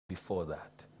before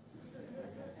that.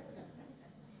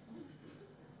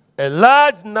 A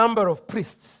large number of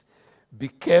priests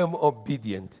became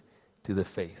obedient to the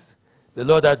faith. The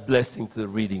Lord add blessing to the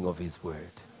reading of his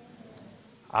word.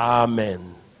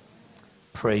 Amen.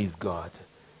 Praise God.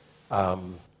 I'd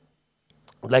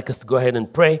like us to go ahead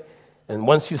and pray. And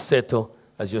once you settle,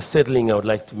 as you're settling, I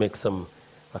would like to make some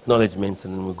acknowledgments,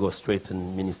 and then we'll go straight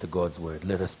and minister God's word.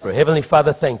 Let us pray. Heavenly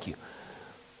Father, thank you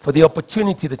for the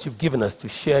opportunity that you've given us to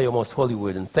share your most holy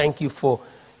word. And thank you for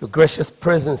your gracious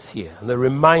presence here and the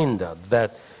reminder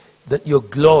that your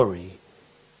glory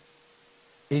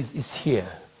is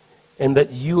here and that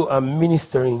you are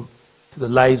ministering to the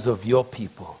lives of your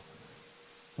people.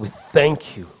 We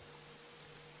thank you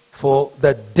for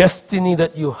the destiny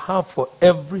that you have for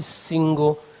every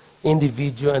single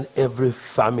individual and every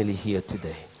family here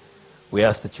today. We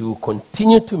ask that you will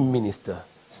continue to minister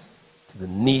to the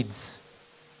needs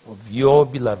of your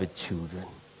beloved children.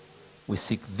 We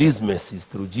seek these mercies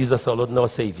through Jesus our Lord and our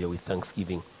Savior with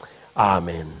thanksgiving.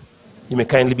 Amen. You may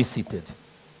kindly be seated.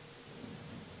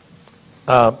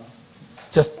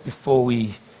 Just before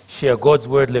we share God's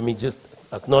word, let me just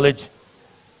acknowledge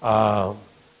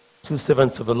two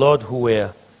servants of the Lord who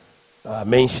were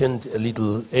mentioned a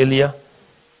little earlier.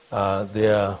 They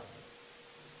are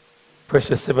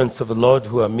precious servants of the Lord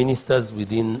who are ministers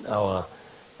within our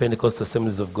Pentecostal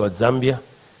Assemblies of God, Zambia.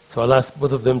 So I'll ask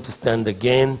both of them to stand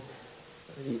again.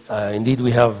 Indeed,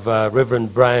 we have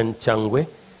Reverend Brian Changwe,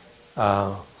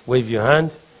 wave your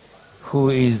hand, who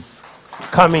is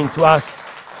coming to us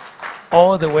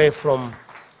all the way from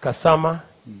Kasama.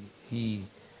 He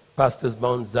pastors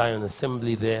Mount Zion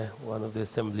Assembly there, one of the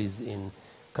assemblies in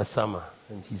Kasama.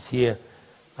 And he's here,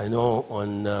 I know,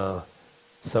 on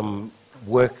some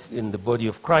work in the body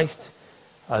of Christ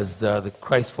as the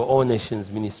Christ for All Nations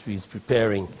ministry is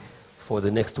preparing for the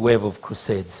next wave of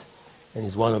crusades. And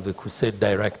he's one of the crusade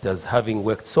directors. Having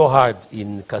worked so hard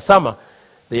in Kasama,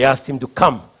 they asked him to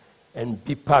come and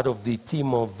be part of the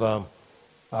team of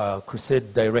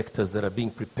crusade directors that are being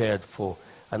prepared for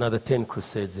another 10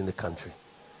 crusades in the country.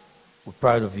 We're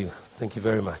proud of you. Thank you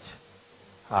very much.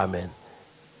 Amen.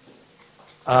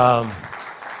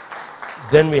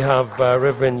 Then we have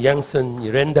Reverend Yangsen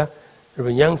Nyirenda.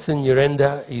 Reverend Yangsen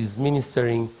Nyirenda is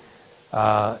ministering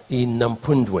in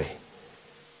Nampundwe.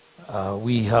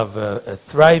 We have a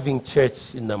thriving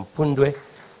church in Nampundwe,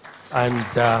 and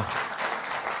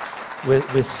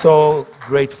we're so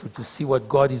grateful to see what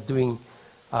God is doing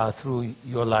through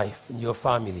your life and your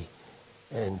family.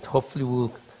 And hopefully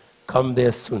we'll come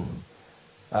there soon.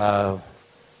 And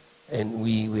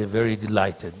we're very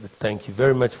delighted. But thank you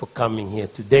very much for coming here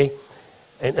today.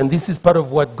 And this is part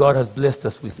of what God has blessed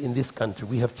us with in this country.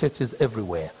 We have churches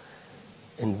everywhere.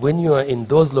 And when you are in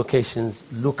those locations,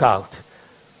 look out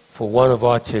for one of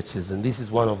our churches. And this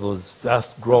is one of those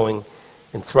fast growing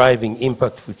and thriving,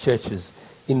 impactful churches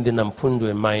in the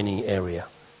Nampundwe mining area.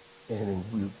 And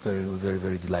we're very, very,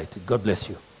 very delighted. God bless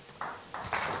you.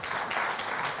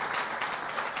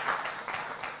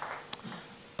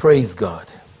 Praise God.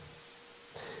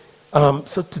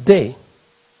 So today,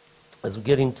 as we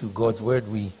get into God's word,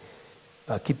 we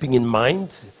are keeping in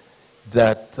mind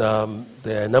that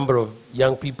there are a number of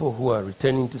young people who are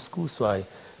returning to school. So I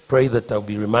pray that I'll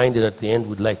be reminded at the end.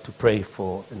 Would like to pray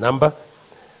for a number.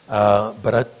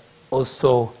 But I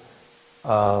also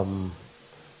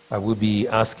I will be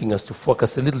asking us to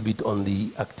focus a little bit on the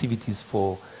activities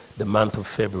for the month of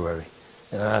February.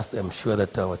 And I'm sure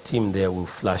that our team there will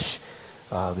flash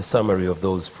the summary of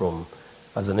those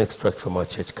as an extract from our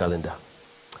church calendar.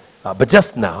 But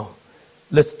just now,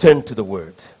 let's turn to the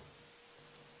Word.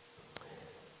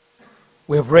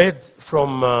 We have read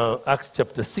from Acts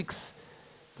chapter 6,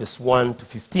 verse 1 to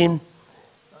 15.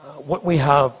 What we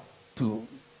have to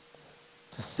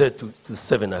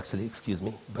 7, actually, excuse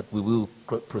me, but we will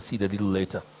proceed a little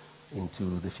later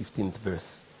into the 15th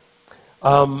verse.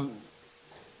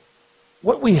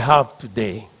 What we have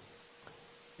today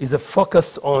is a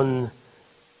focus on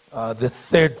the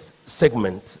third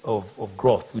segment of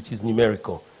growth, which is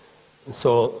numerical. And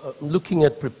so looking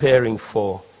at preparing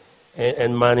for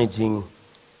and managing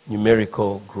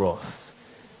numerical growth.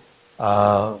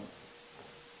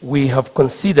 We have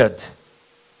considered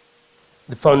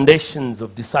the foundations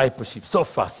of discipleship so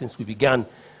far since we began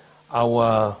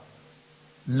our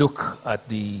look at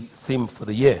the theme for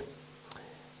the year.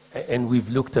 And we've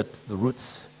looked at the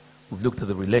roots, we've looked at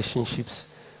the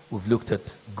relationships, we've looked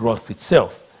at growth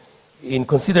itself. In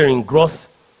considering growth,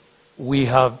 we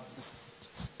have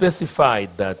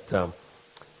specified that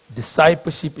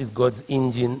discipleship is God's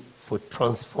engine for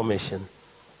transformation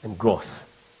and growth.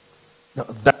 Now,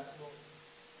 that's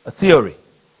a theory.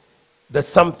 That's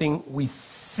something we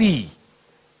see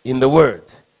in the Word.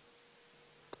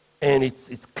 And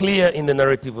it's clear in the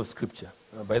narrative of Scripture.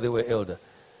 By the way, Elder,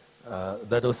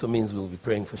 that also means we will be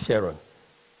praying for Sharon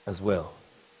as well,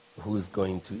 who is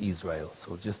going to Israel.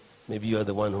 So just maybe you are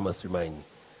the one who must remind me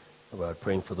about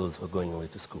praying for those who are going away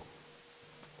to school.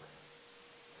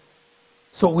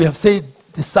 So we have said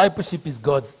discipleship is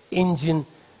God's engine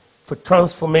for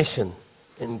transformation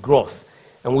and growth.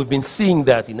 And we've been seeing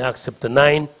that in Acts chapter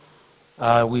 9.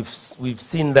 We've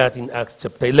seen that in Acts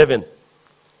chapter 11.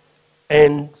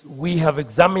 And we have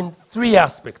examined three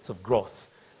aspects of growth.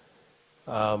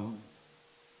 Two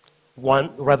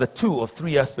of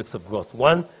three aspects of growth.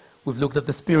 One, we've looked at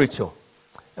the spiritual.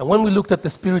 And when we looked at the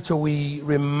spiritual, we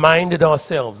reminded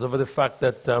ourselves of the fact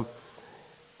that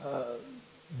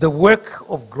the work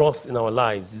of growth in our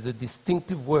lives is a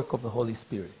distinctive work of the Holy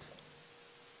Spirit.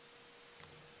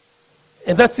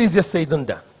 And that's easier said than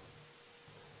done.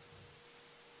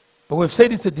 But we've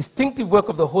said it's a distinctive work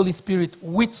of the Holy Spirit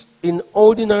which in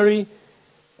ordinary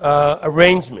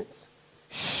arrangements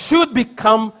should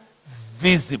become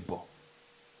visible.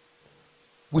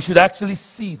 We should actually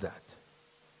see that.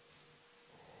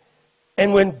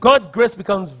 And when God's grace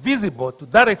becomes visible, to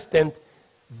that extent,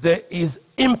 there is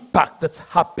impact that's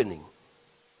happening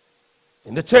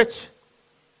in the church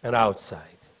and outside.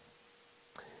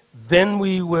 Then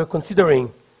we were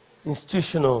considering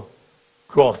institutional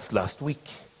growth last week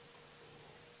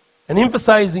and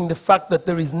emphasizing the fact that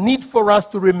there is need for us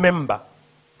to remember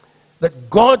that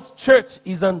God's church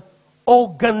is an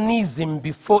organism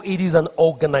before it is an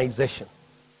organization.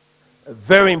 A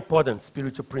very important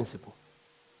spiritual principle.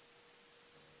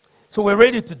 So we're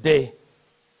ready today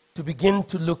to begin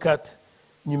to look at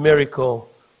numerical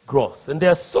growth. And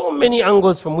there are so many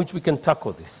angles from which we can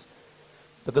tackle this.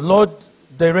 But the Lord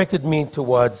directed me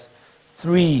towards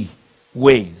three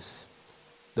ways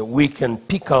that we can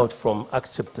pick out from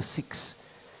Acts chapter 6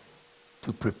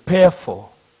 to prepare for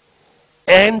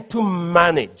and to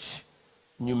manage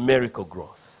numerical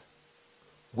growth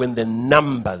when the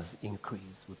numbers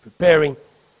increase. We're preparing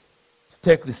to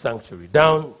take the sanctuary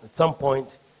down at some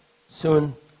point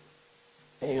soon,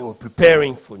 and we're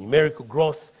preparing for numerical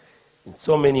growth in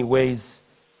so many ways.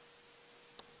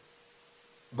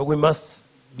 But we must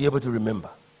be able to remember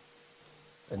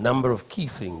a number of key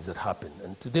things that happen.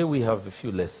 And today we have a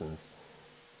few lessons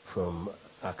from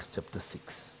Acts chapter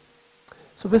 6.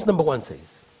 So verse number 1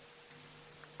 says,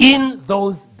 in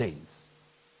those days,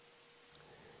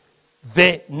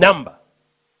 the number,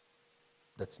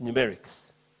 that's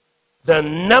numerics, the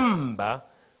number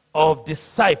of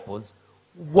disciples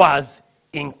was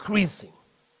increasing.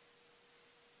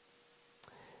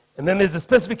 And then there's a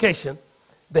specification,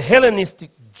 the Hellenistic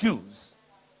Jews,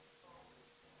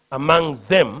 among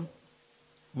them,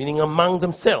 meaning among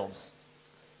themselves.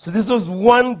 So this was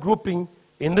one grouping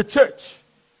in the church.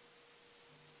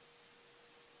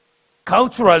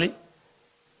 Culturally,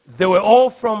 they were all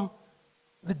from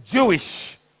the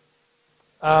Jewish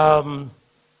heritage.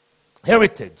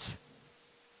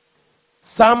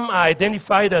 Some are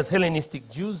identified as Hellenistic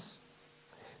Jews.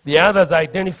 The others are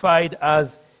identified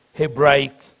as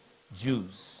Hebraic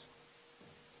Jews.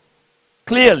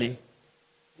 Clearly,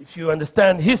 if you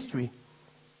understand history,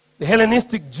 the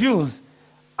Hellenistic Jews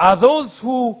are those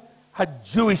who had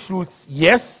Jewish roots,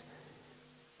 yes,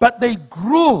 but they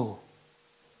grew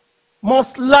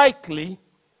most likely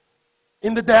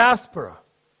in the diaspora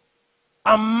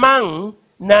among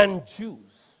non-Jews.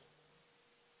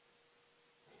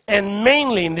 And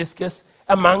mainly in this case,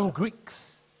 among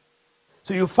Greeks.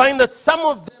 So you find that some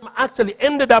of them actually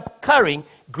ended up carrying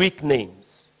Greek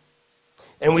names.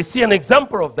 And we see an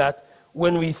example of that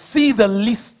when we see the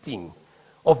listing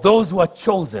of those who are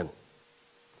chosen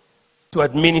to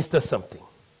administer something.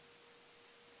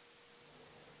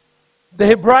 The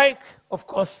Hebraic, of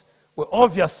course, were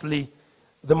obviously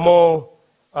the more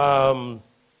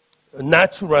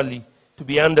naturally to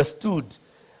be understood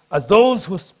as those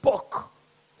who spoke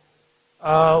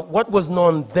what was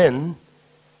known then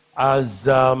as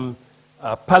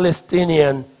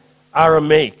Palestinian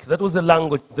Aramaic. That was the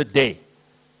language of the day.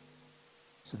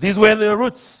 So these were their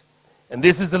roots, and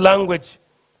this is the language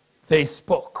they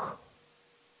spoke.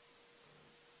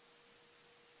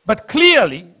 But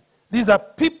clearly, these are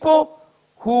people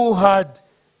who had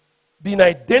been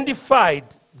identified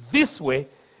this way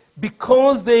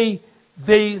because they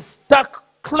stuck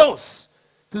close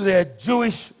to their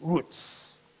Jewish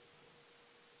roots.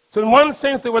 So in one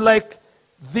sense, they were like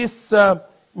this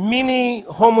mini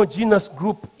homogeneous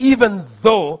group, even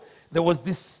though there was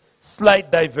this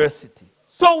slight diversity.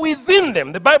 So within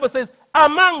them, the Bible says,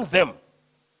 among them,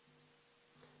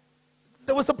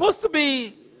 there was supposed to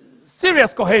be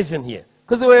serious cohesion here.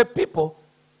 Because there were people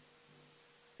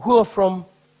who are from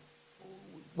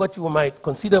what you might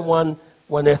consider one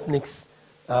ethnic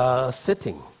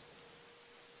setting.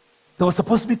 There was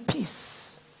supposed to be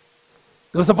peace.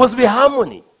 There was supposed to be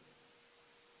harmony.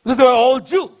 Because they were all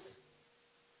Jews.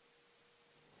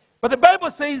 But the Bible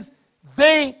says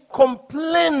they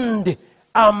complained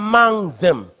among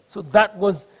them. So that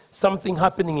was something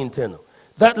happening internal.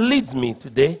 That leads me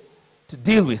today to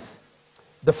deal with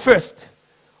the first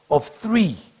of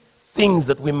three things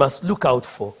that we must look out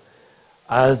for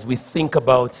as we think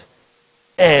about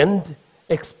and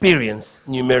experience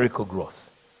numerical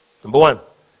growth. Number one,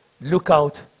 look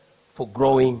out for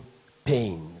growing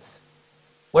pains.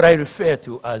 What I refer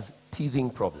to as teething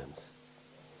problems.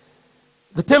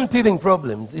 The term teething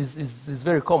problems is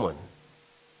very common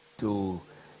to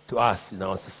us in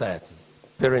our society.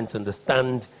 Parents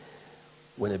understand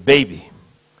when a baby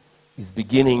is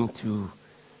beginning to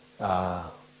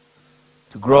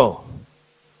grow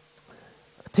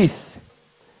teeth.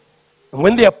 And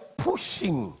when they are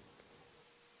pushing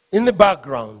in the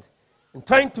background and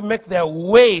trying to make their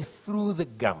way through the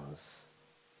gums,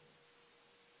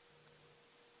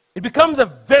 it becomes a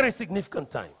very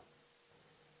significant time.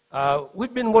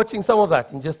 We've been watching some of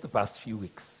that in just the past few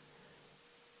weeks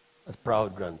as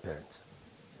proud grandparents.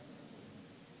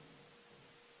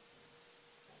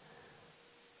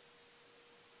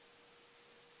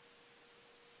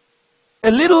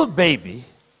 A little baby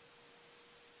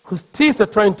whose teeth are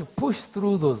trying to push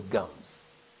through those gums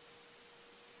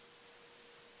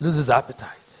loses appetite.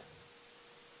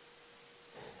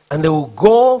 And they will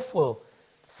go for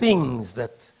things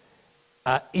that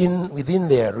are within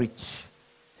their reach.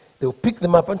 They will pick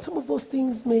them up, and some of those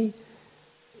things may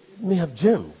have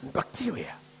germs and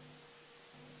bacteria.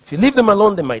 If you leave them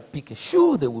alone, they might pick a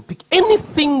shoe, they will pick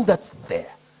anything that's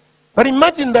there. But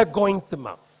imagine that going to the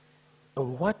mouth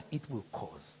and what it will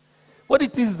cause. What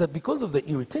it is that because of the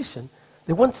irritation,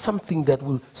 they want something that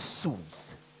will soothe.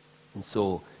 And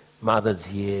so mothers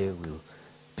here will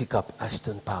pick up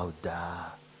Ashton powder.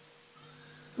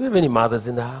 Do we have any mothers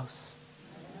in the house?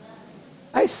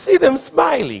 I see them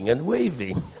smiling and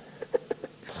waving.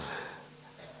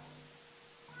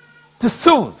 To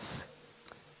soothe.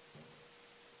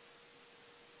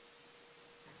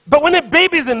 But when a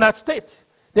baby is in that state,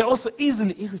 they're also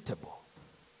easily irritable.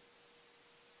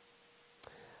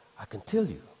 I can tell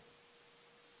you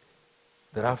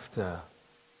that after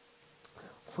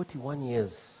 41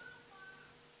 years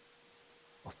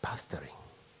of pastoring,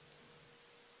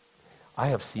 I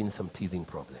have seen some teething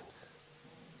problems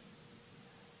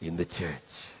in the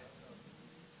church.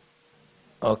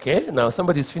 Okay, now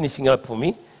somebody's finishing up for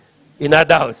me. In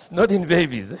adults, not in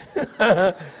babies.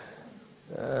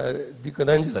 Deacon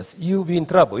Angelus, you'll be in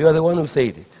trouble. You are the one who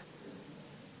said it.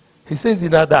 He says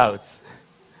in adults.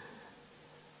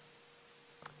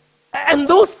 And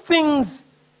those things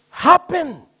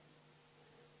happen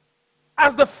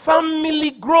as the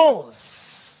family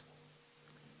grows.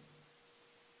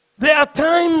 There are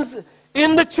times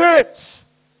in the church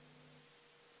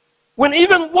when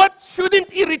even what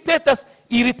shouldn't irritate us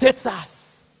irritates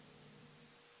us.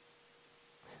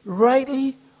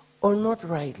 Rightly or not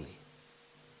rightly.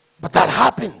 But that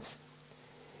happens.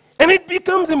 And it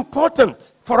becomes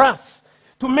important for us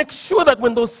to make sure that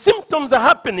when those symptoms are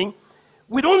happening,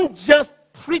 we don't just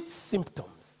treat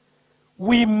symptoms.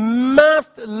 We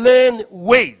must learn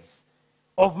ways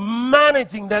of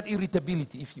managing that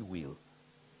irritability, if you will.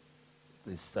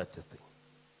 There's such a thing.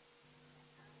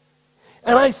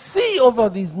 And I see over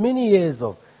these many years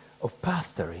of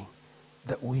pastoring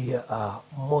that we are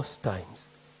most times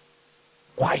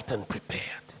quite unprepared.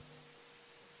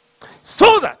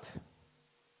 So that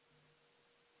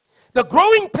the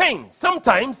growing pains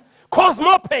sometimes cause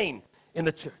more pain in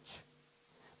the church,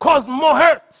 cause more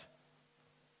hurt,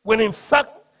 when in fact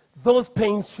those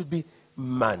pains should be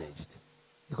managed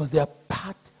because they are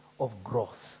part of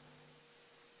growth.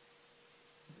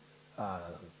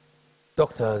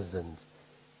 Doctors and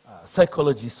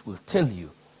psychologists will tell you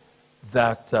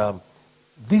that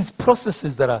these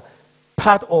processes that are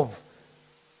part of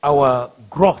our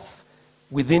growth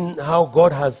within how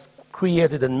God has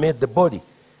created and made the body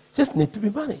just need to be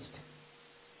managed.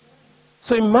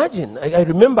 So imagine, I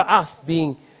remember us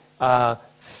being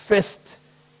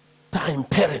first-time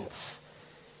parents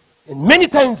and many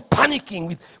times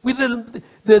panicking with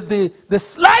the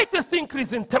slightest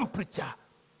increase in temperature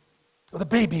of the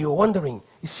baby. You're wondering,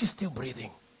 is she still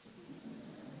breathing?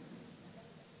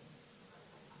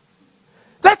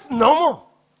 That's normal.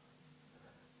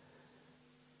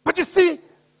 But you see,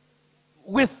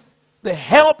 with the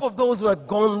help of those who had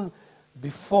gone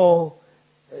before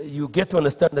you get to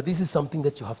understand that this is something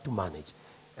that you have to manage.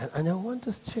 And I want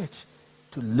us, church,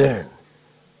 to learn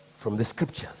from the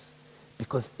scriptures.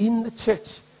 Because in the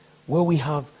church, where we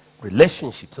have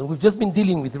relationships, and we've just been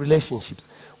dealing with relationships,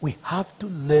 we have to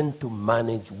learn to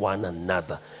manage one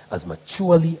another as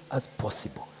maturely as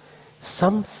possible.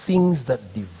 Some things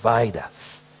that divide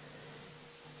us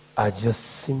are just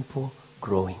simple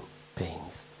growing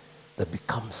pains that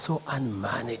become so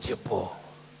unmanageable.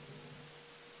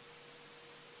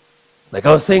 Like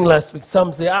I was saying last week,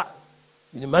 some say,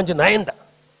 you imagine naenda.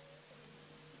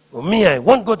 Or me, I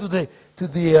won't go to the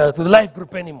life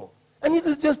group anymore. And it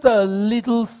is just a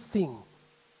little thing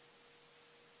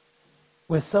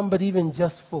where somebody even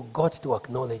just forgot to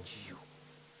acknowledge you.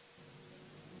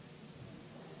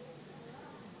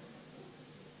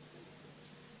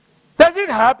 Does it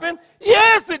happen?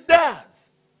 Yes, it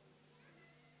does.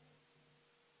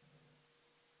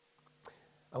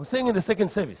 I was saying in the second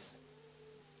service,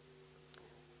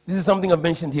 this is something I've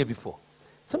mentioned here before.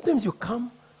 Sometimes you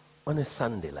come on a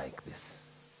Sunday like this.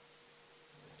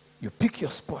 You pick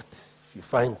your spot, you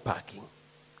find parking.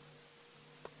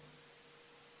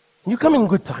 You come in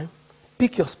good time,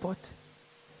 pick your spot,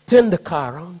 turn the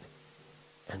car around,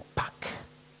 and park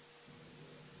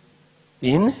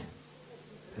in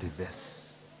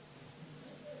reverse.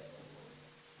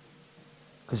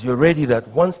 Because you're ready that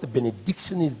once the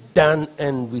benediction is done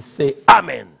and we say,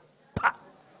 Amen.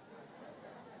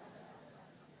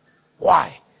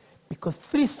 Why? Because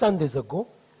 3 Sundays ago,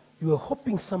 you were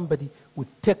hoping somebody would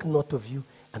take note of you,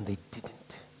 and they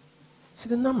didn't. See,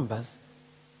 the numbers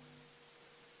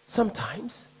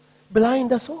sometimes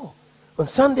blind us all. On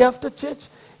Sunday after church,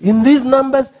 in these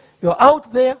numbers, you're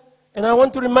out there, and I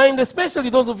want to remind especially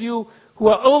those of you who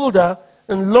are older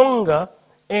and longer,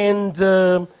 and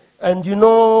you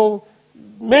know,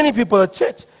 many people at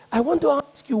church, I want to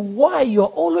ask you why you're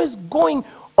always going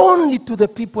only to the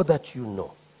people that you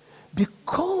know.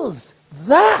 Because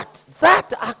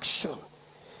that action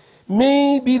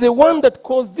may be the one that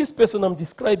caused this person I'm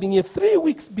describing here 3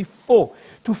 weeks before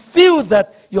to feel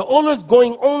that you're always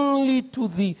going only to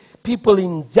the people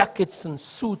in jackets and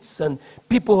suits and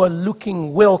people who are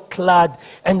looking well clad,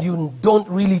 and you don't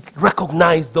really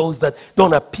recognize those that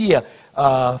don't appear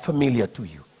familiar to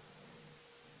you.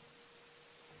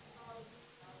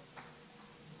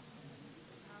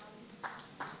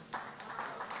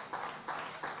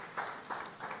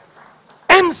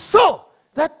 And so,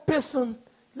 that person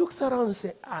looks around and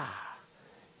says,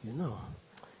 you know,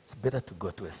 it's better to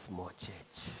go to a small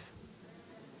church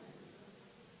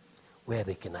where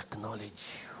they can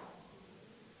acknowledge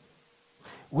you,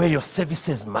 where your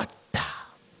services matter.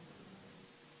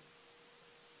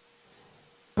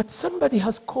 But somebody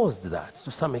has caused that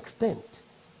to some extent.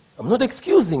 I'm not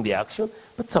excusing the action,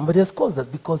 but somebody has caused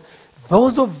that, because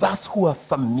those of us who are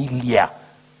familiar,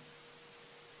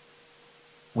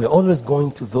 we're always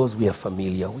going to those we are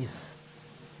familiar with.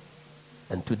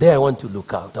 And today I want to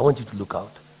look out. I want you to look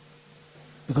out.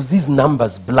 Because these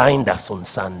numbers blind us on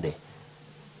Sunday.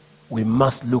 We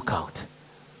must look out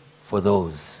for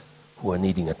those who are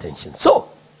needing attention. So,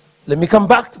 let me come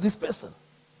back to this person.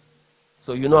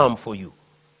 So you know I'm for you.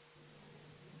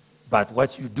 But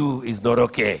what you do is not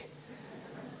okay.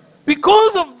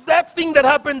 Because of that thing that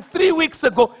happened 3 weeks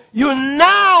ago, you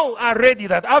now are ready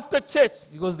that after church,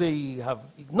 because they have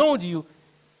ignored you,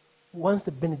 once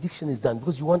the benediction is done,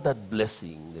 because you want that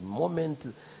blessing, the moment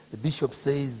the bishop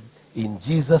says, in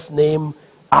Jesus' name,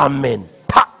 Amen.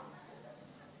 Pa!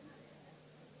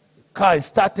 The car is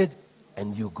started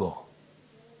and you go.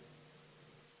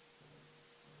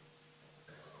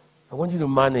 I want you to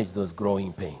manage those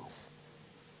growing pains.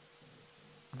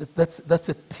 That's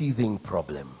a teething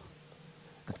problem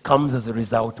that comes as a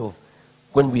result of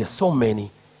when we are so many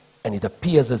and it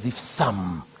appears as if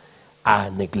some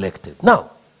are neglected.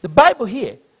 Now, the Bible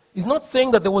here is not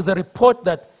saying that there was a report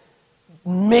that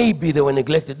maybe they were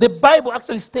neglected. The Bible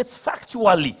actually states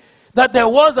factually that there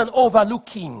was an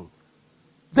overlooking.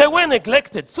 They were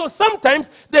neglected. So sometimes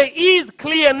there is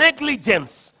clear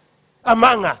negligence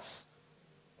among us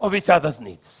of each other's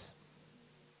needs.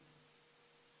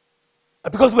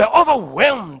 Because we are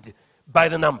overwhelmed by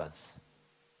the numbers.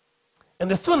 And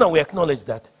the sooner we acknowledge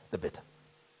that, the better.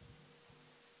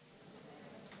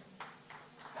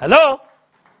 Hello?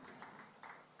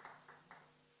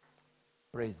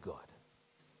 Praise God.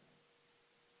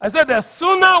 I said the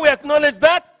sooner we acknowledge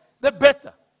that, the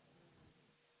better.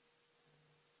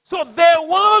 So there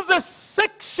was a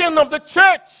section of the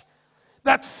church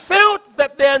that felt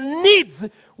that their needs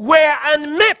were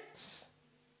unmet.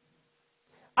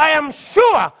 I am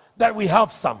sure that we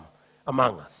have some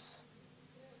among us.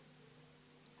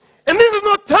 And this is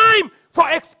not time for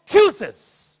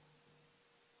excuses.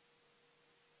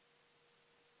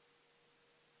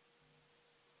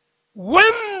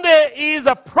 When there is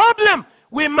a problem,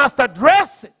 we must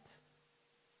address it.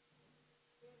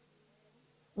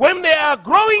 When there are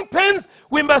growing pains,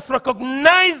 we must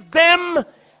recognize them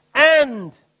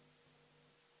and...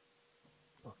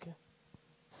 Okay.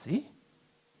 See?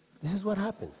 This is what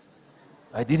happens.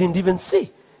 I didn't even see.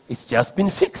 It's just been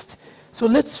fixed. So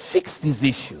let's fix these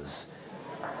issues.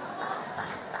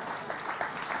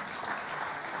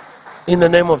 In the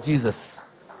name of Jesus.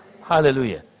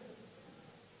 Hallelujah.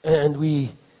 And we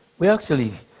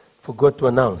actually forgot to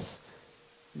announce,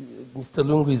 Mr.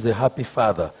 Lungu is a happy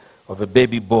father of a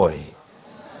baby boy.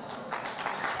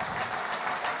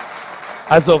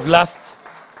 As of last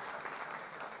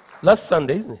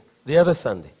Sunday, isn't it? The other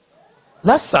Sunday.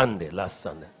 Last Sunday,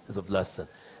 as of last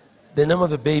Sunday. The name of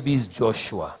the baby is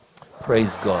Joshua.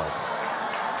 Praise God.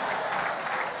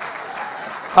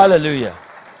 Hallelujah.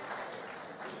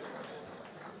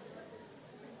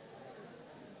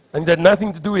 And it had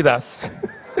nothing to do with us.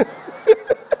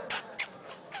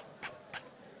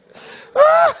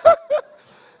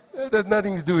 It had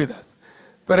nothing to do with us.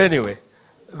 But anyway,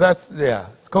 that's there.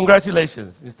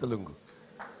 Congratulations, Mr. Lungu.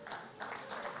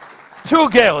 2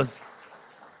 girls.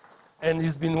 And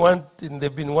they've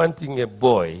been wanting a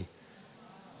boy.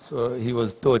 So he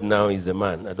was told now he's a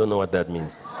man. I don't know what that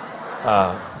means.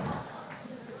 All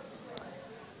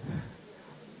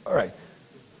right.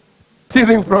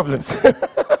 Teething problems.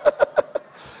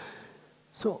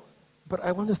 But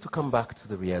I want us to come back to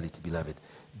the reality, beloved.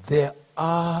 There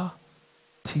are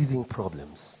teething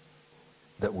problems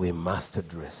that we must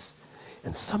address.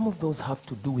 And some of those have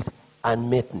to do with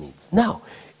unmet needs. Now,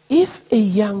 if a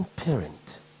young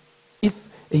parent, if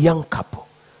a young couple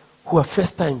who are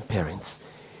first-time parents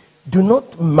do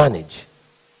not manage,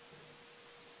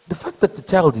 the fact that the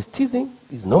child is teething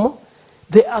is normal.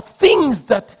 There are things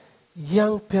that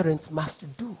young parents must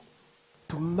do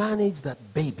to manage that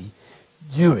baby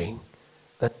during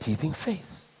that teething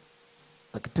phase.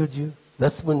 Like I told you,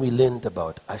 that's when we learned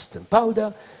about Ashton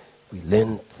powder. We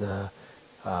learned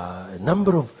a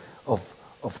number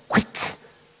of quick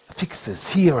fixes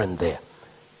here and there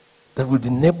that would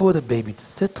enable the baby to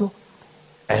settle,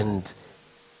 and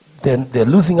then they're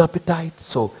losing appetite.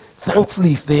 So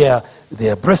thankfully, if they are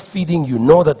breastfeeding, you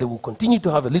know that they will continue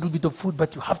to have a little bit of food,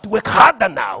 but you have to work harder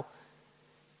now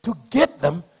to get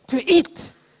them to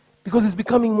eat, because it's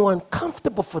becoming more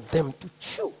uncomfortable for them to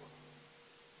chew.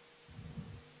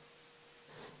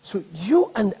 So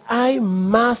you and I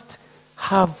must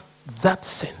have that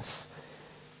sense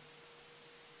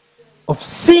of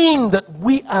seeing that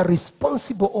we are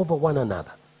responsible over one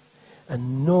another,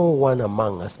 and no one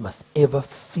among us must ever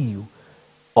feel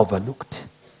overlooked,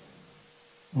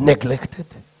 neglected,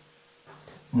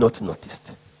 not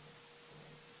noticed.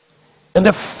 And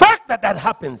the fact that that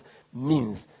happens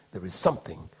means there is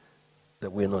something that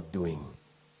we're not doing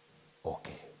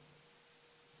okay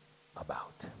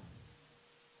about.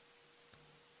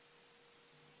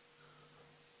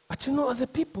 But you know, as a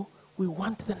people, we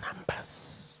want the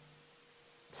numbers.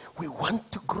 We want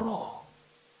to grow.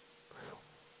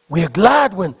 We are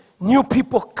glad when new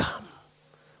people come.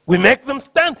 We make them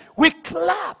stand. We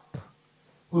clap.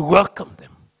 We welcome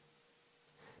them.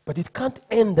 But it can't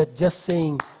end at just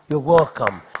saying, you're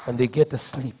welcome, and they get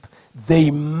asleep.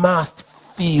 They must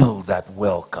feel that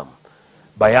welcome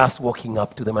by us walking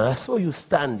up to them. And I saw you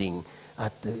standing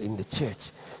in the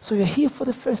church. So you're here for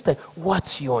the first time.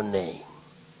 What's your name?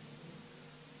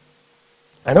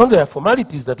 I know there are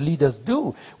formalities that leaders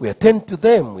do. We attend to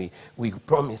them. We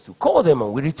promise to call them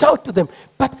and we reach out to them.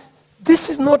 But this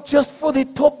is not just for the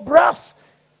top brass.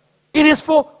 It is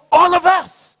for all of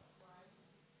us.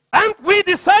 Aren't we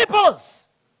disciples?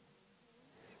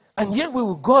 And yet we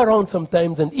will go around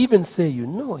sometimes and even say, you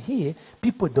know, here,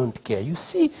 people don't care. You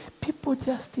see, people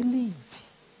just leave.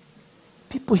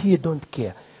 People here don't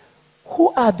care.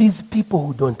 Who are these people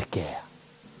who don't care?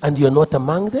 And you're not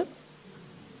among them?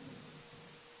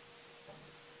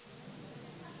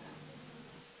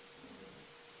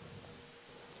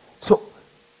 So,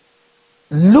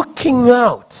 looking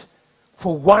out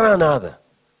for one another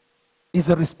is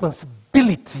a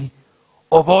responsibility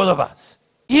of all of us.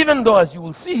 Even though, as you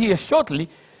will see here shortly,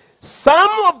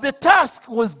 some of the task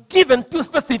was given to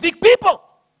specific people.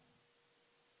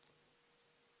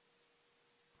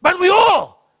 But we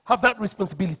all have that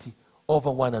responsibility over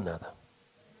one another.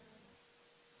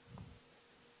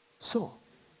 So,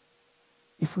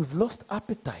 if we've lost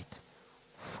appetite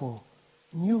for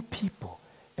new people,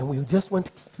 and we just want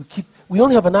to we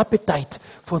only have an appetite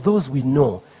for those we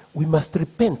know, we must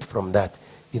repent from that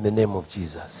in the name of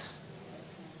Jesus.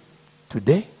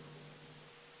 Today,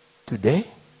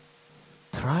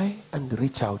 try and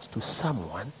reach out to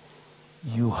someone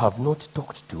you have not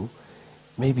talked to,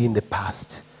 maybe in the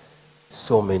past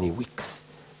so many weeks.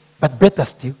 But better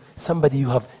still, somebody you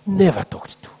have never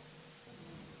talked to.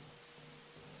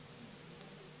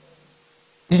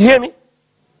 Did you hear me?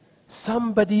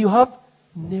 Somebody you have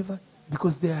never,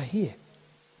 because they are here.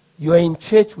 You are in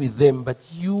church with them, but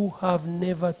you have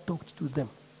never talked to them.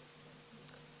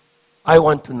 I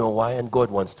want to know why, and God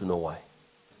wants to know why.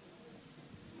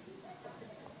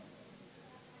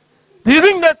 Do you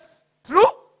think that's true?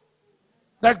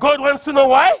 That God wants to know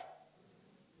why?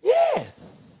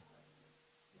 Yes.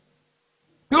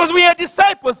 Because we are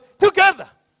disciples together.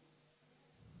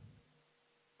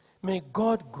 May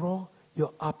God grow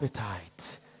your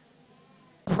appetite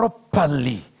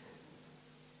properly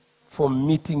for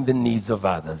meeting the needs of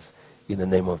others in the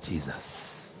name of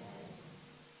Jesus.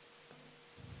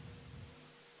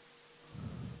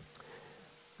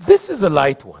 This is a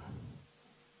light one,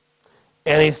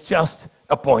 and it's just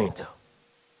a pointer.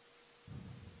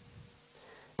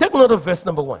 Take note of verse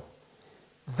number 1.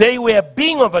 They were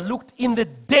being overlooked in the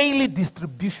daily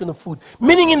distribution of food,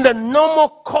 meaning in the normal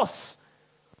course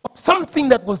of something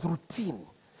that was routine.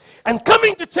 And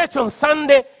coming to church on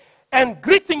Sunday and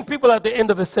greeting people at the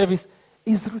end of the service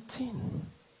is routine.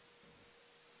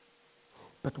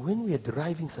 But when we are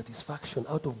deriving satisfaction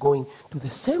out of going to the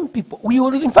same people, we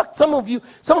will, in fact, some of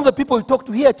the people you talk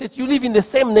to here at church, you live in the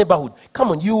same neighborhood.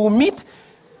 Come on, you will meet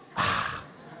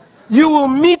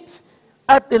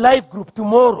at the life group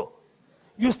tomorrow.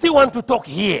 You still want to talk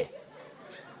here?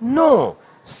 No,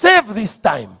 save this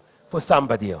time for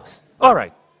somebody else. All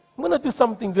right, I'm going to do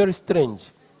something very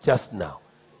strange just now.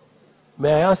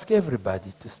 May I ask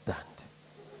everybody to stand?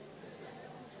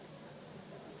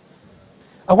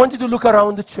 I want you to look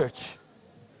around the church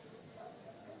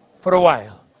for a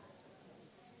while.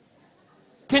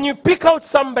 Can you pick out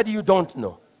somebody you don't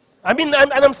know?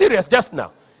 I'm serious just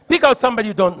now. Pick out somebody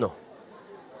you don't know.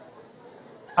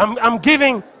 I'm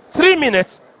giving 3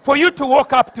 minutes for you to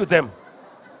walk up to them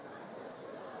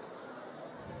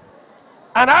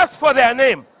and ask for their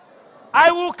name. I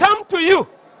will come to you.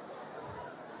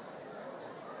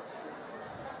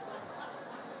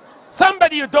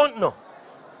 Somebody you don't know.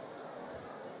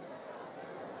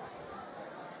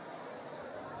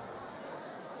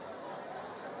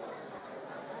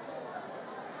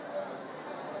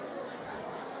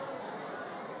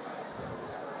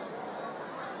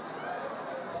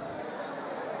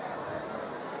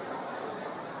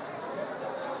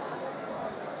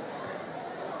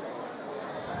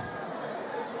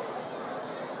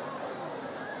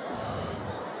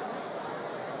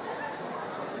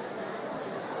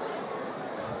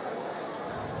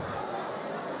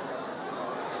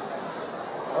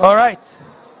 All right.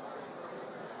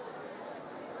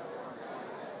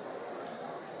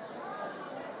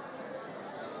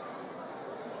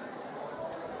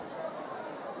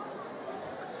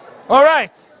 All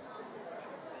right.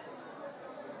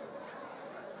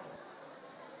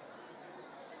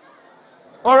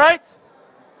 All right.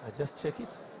 I just check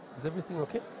it. Is everything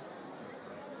okay?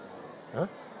 Huh?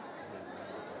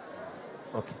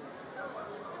 Okay.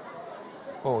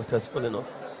 Oh, it has fallen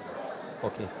off.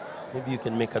 Okay. Maybe you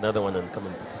can make another one and come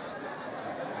and put it.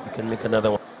 You can make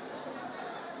another one.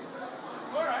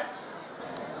 All right.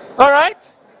 All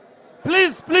right.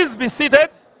 Please be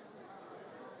seated.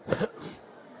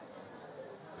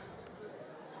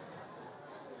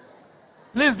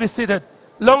 Please be seated.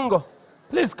 Longo,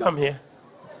 please come here.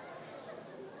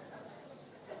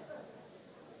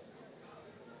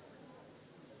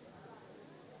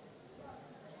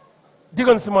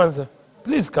 Deacon Simanza,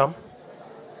 please come.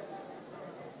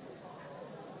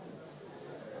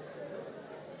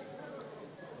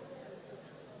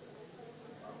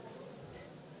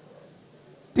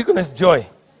 Deaconess Joy,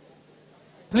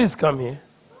 please come here.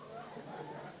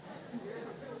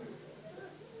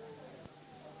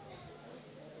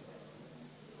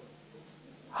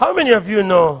 How many of you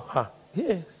know her?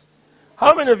 Yes.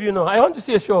 How many of you know her? I want to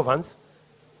see a show of hands.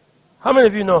 How many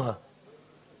of you know her?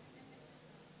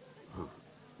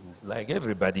 It's like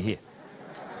everybody here.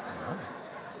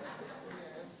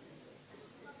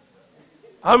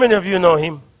 How many of you know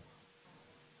him?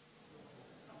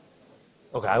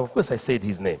 Okay, of course I said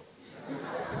his name.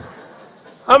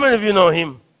 How many of you know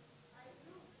him?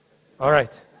 All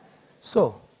right.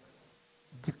 So,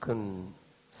 Deacon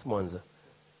Smonza,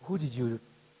 who did you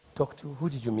talk to? Who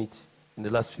did you meet in the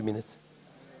last few minutes?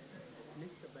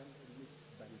 Mr. Banda and Miss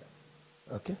Banda.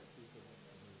 Okay.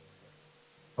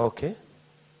 Okay.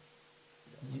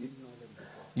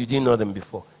 You didn't know them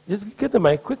before. Just get the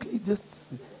mic quickly.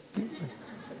 Just.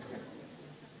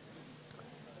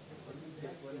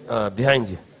 Behind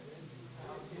you.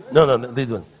 No, these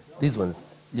ones. These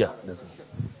ones. Yeah, these ones.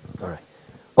 All right.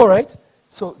 All right.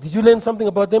 So, did you learn something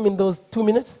about them in those 2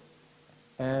 minutes?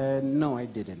 No, I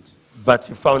didn't. But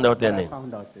you found out their But name. I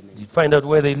found out the name. Did you find out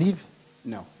where they live?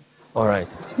 No. All right.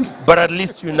 But at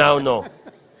least you now know.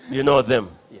 You know them.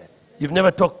 Yes. You've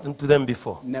never talked to them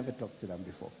before. Never talked to them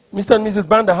before. Mr. and Mrs.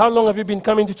 Banda, how long have you been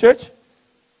coming to church?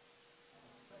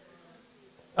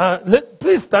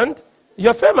 Please stand.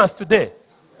 You're famous today.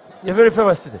 You're very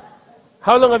famous today.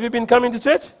 How long have you been coming to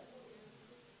church?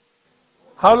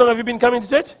 How long have you been coming to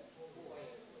church?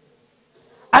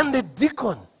 And the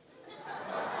deacon.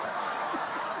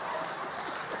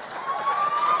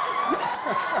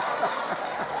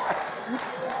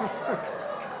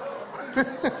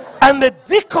 And the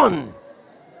deacon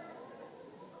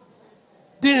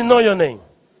didn't know your name.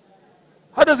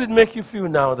 How does it make you feel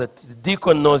now that the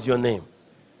deacon knows your name?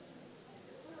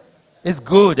 It's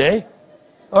good, eh?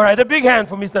 All right, a big hand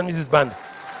for Mr. and Mrs. Banda.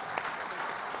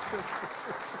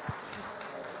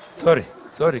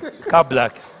 Sorry, car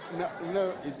black.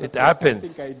 No, it's It okay. happens. I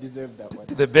think I deserve that one.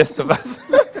 To the best of us.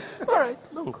 All right,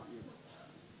 Longo.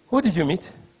 Who did you meet?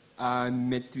 I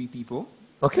met 3 people.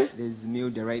 Okay. There's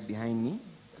Milda right behind me.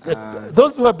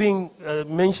 Those who are being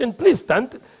mentioned, please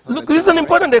stand. Look, this is an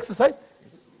important exercise.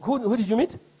 Yes. Who did you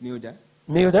meet? Milda.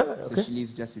 Milda. So Okay. she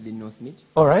lives just within North Mid.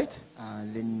 All right.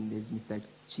 Then there's Mr.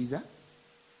 Chiza.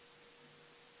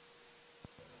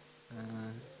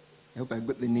 I hope I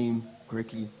got the name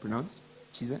correctly pronounced.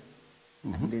 Chiza.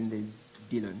 Mm-hmm. And then there's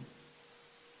Dylan.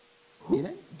 Who?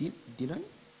 Dylan? Dylan.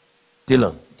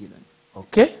 Dylan.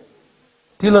 Okay.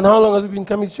 Dylan, how long have you been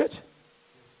coming to church?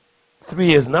 3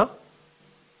 years now.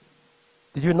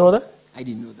 Did you know that? I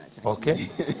didn't know that, actually. Okay.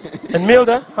 And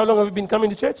Milda, how long have you been coming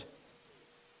to church?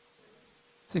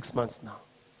 6 months now.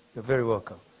 You're very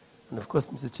welcome. And of course,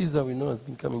 Mr. Chiza, we know, has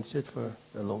been coming to church for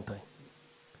a long time.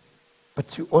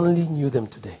 But you only knew them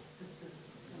today.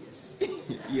 Yes.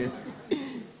 Yes.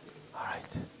 All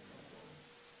right.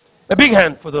 A big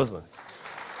hand for those ones.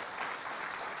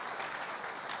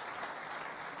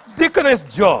 Deaconess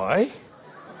Joy.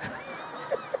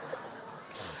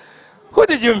 Who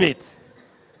did you meet?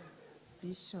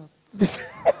 Bishop.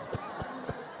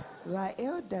 Our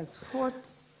elders fought,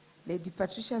 Lady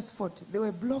Patricia's fought. They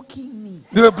were blocking me.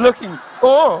 They were blocking.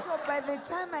 Oh. So by the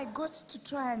time I got to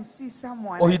try and see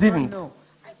someone, Oh, you I don't didn't? know.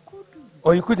 I couldn't.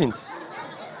 Oh, you couldn't?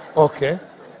 Okay.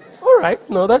 All right.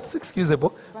 No, that's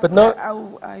excusable. But now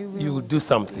I will. you do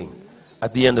something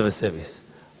at the end of a service.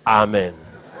 Amen.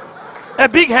 A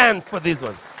big hand for these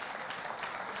ones.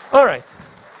 All right.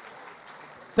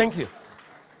 Thank you.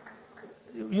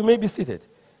 You may be seated.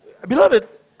 Beloved,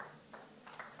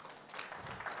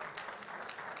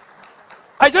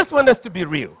 I just want us to be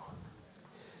real.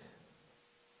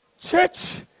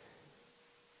 Church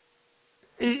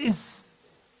is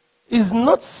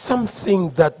not something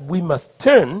that we must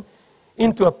turn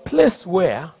into a place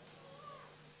where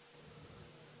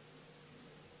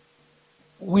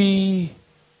we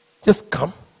just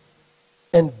come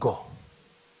and go.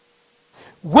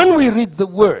 When we read the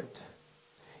word,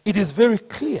 it is very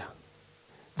clear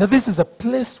that this is a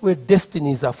place where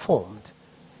destinies are formed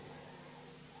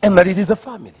and that it is a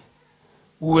family.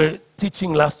 We were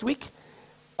teaching last week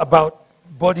about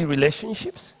body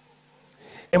relationships,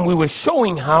 and we were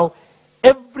showing how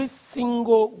every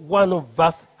single one of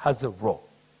us has a role.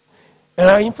 And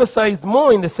I emphasized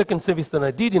more in the second service than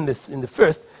I did in the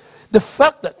first, the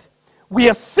fact that we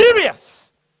are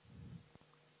serious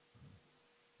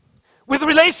with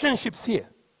relationships here.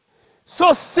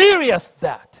 So serious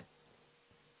that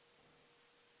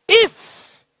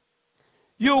if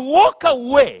you walk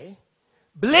away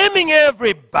blaming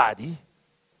everybody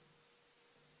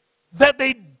that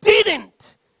they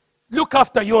didn't look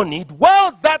after your need,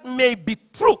 while that may be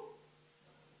true,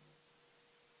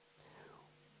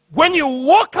 when you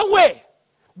walk away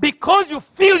because you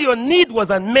feel your need was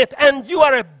unmet and you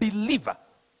are a believer,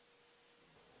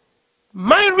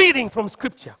 my reading from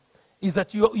Scripture is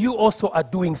that you also are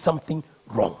doing something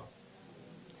wrong.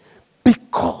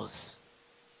 Because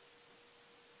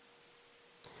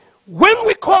when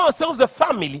we call ourselves a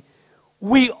family,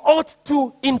 we ought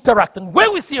to interact. And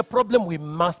when we see a problem, we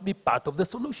must be part of the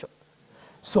solution.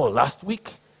 So last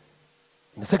week,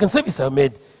 in the second service, I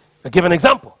gave an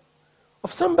example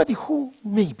of somebody who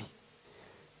maybe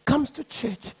comes to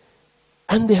church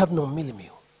and they have no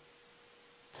meal.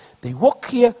 They walk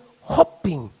here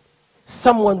hoping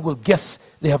someone will guess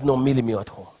they have no meal at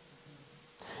home.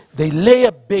 They lay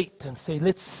a bait and say,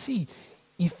 let's see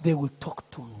if they will talk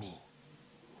to me.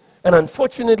 And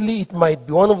unfortunately, it might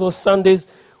be one of those Sundays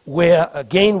where,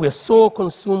 again, we're so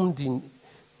consumed in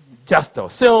just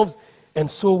ourselves, and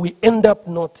so we end up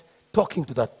not talking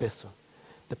to that person.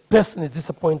 The person is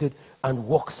disappointed and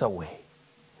walks away.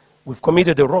 We've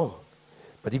committed a wrong.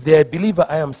 But if they're a believer,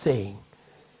 I am saying,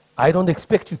 I don't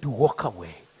expect you to walk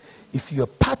away. If you're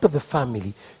part of the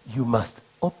family, you must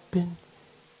open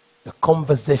a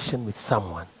conversation with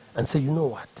someone and say, you know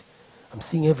what? I'm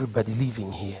seeing everybody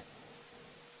leaving here,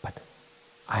 but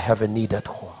I have a need at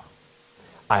home.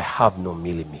 I have no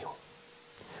mealy meal.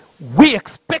 We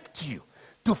expect you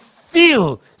to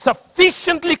feel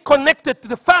sufficiently connected to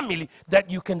the family that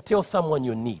you can tell someone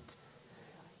your need.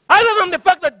 Other than the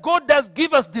fact that God does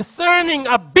give us discerning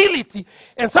ability,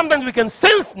 and sometimes we can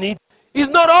sense need, is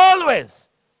not always.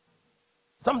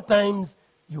 Sometimes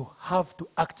you have to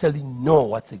actually know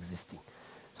what's existing.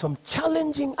 So I'm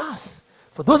challenging us,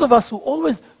 for those of us who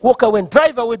always walk away and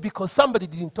drive away because somebody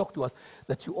didn't talk to us,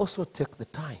 that you also take the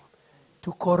time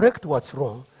to correct what's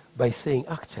wrong by saying,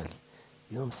 actually,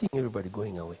 you know, I'm seeing everybody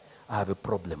going away. I have a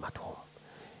problem at home.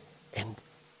 And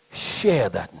share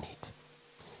that need.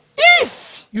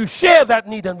 If you share that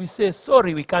need and we say,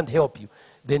 sorry, we can't help you,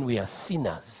 then we are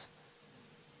sinners.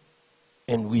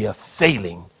 And we are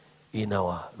failing in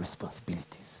our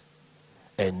responsibilities.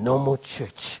 A normal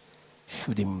church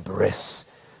should embrace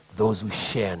those who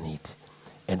share need.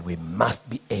 And we must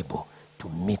be able to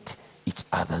meet each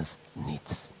other's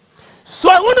needs. So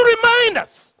I want to remind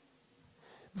us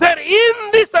that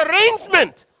in this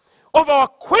arrangement of our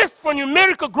quest for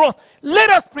numerical growth, let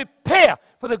us prepare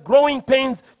for the growing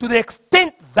pains to the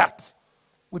extent that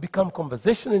we become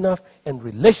conversational enough and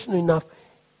relational enough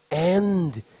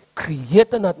and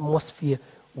create an atmosphere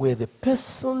where the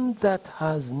person that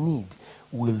has need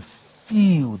will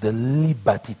feel the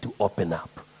liberty to open up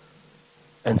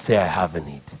and say, I have a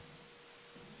need.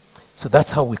 So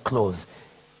that's how we close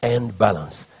and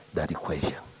balance that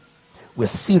equation. We're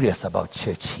serious about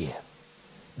church here.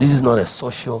 This is not a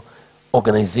social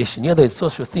organization. Yeah, there's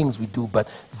social things we do, but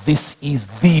this is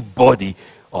the body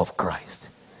of Christ.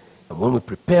 And when we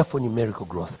prepare for numerical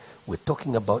growth, we're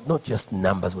talking about not just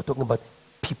numbers, we're talking about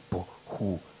people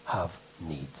who have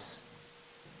needs.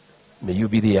 May you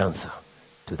be the answer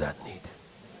to that need.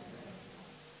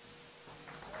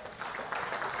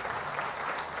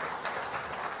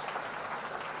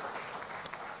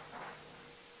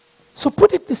 So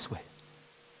put it this way.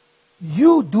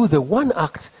 You do the one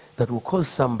act that will cause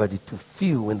somebody to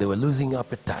feel when they were losing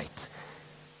appetite,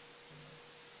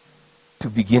 to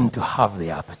begin to have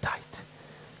the appetite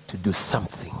to do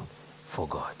something for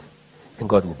God. And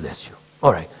God will bless you.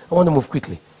 All right, I want to move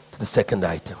quickly to the second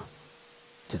item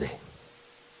today.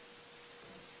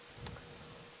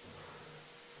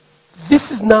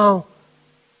 This is now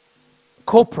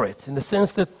corporate in the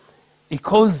sense that it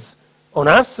calls on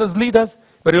us as leaders,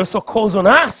 but it also calls on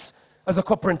us as a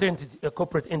corporate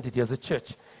entity, as a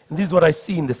church. And this is what I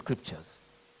see in the scriptures.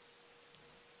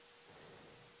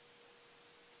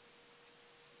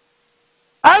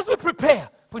 As we prepare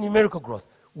for numerical growth,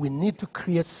 we need to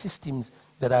create systems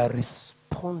that are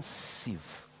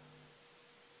responsive.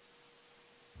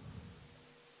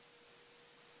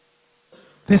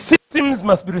 The systems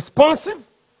must be responsive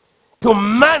to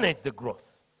manage the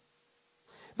growth.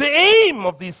 The aim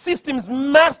of these systems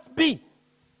must be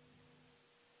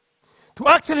to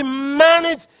actually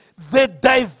manage the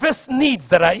diverse needs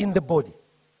that are in the body.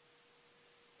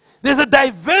 There's a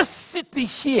diversity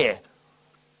here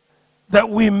that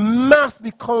we must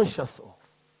be conscious of.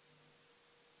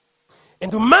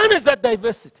 And to manage that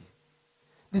diversity,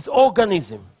 this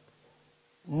organism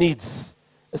needs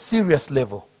a serious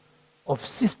level of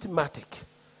systematic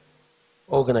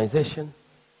organization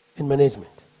and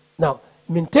management. Now,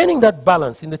 maintaining that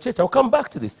balance in the church, I'll come back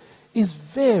to this, is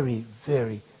very,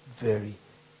 very, very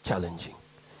challenging.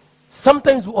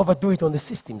 Sometimes we overdo it on the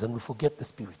systems and we forget the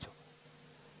spiritual.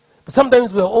 But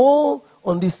sometimes we're all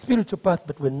on this spiritual path,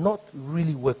 but we're not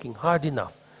really working hard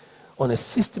enough on a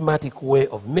systematic way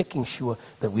of making sure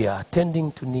that we are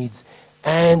attending to needs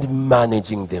and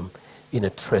managing them in a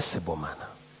traceable manner.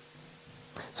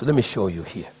 So let me show you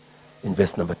here in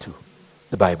verse number 2.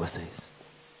 The Bible says,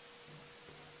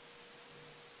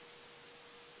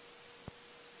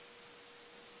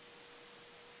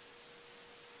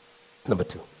 number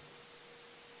 2.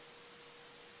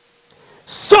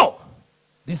 So,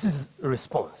 this is a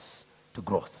response to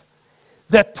growth.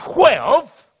 The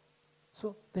 12,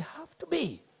 so there have to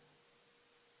be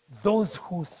those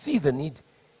who see the need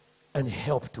and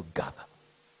help to gather.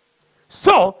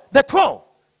 So, the 12,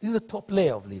 this is a top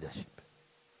layer of leadership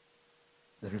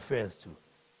that refers to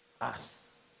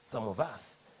us, some of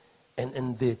us,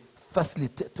 and the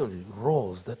facilitatory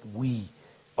roles that we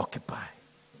occupy.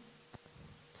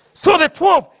 So the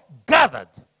 12 gathered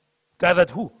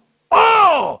gathered who?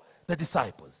 All the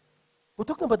disciples. We're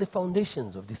talking about the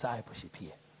foundations of discipleship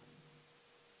here.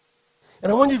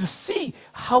 And I want you to see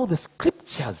how the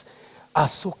scriptures are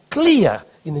so clear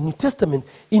in the New Testament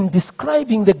in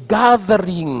describing the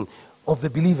gathering of the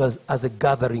believers as a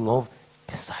gathering of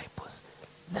disciples.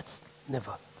 Let's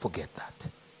never forget that.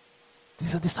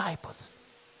 These are disciples.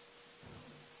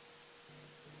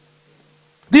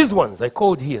 These ones I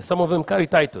called here, some of them carry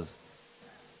titles,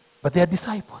 but they are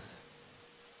disciples.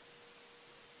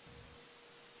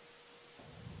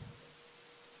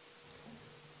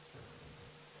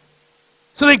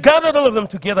 So they gathered all of them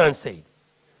together and said,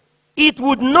 it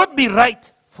would not be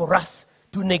right for us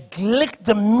to neglect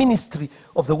the ministry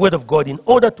of the word of God in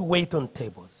order to wait on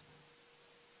tables.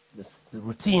 This, the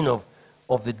routine of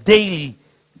the daily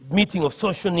meeting of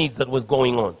social needs that was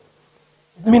going on.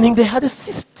 Meaning they had a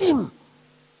system.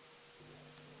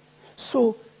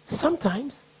 So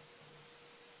sometimes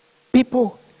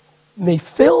people may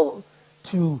fail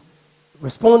to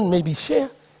respond, maybe share,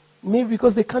 maybe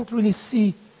because they can't really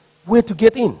see where to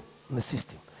get in the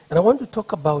system. And I want to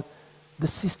talk about the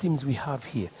systems we have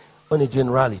here on a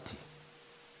generality.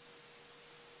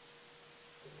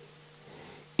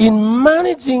 In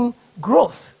managing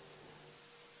growth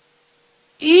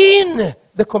in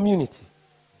the community,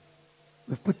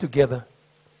 we've put together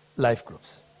life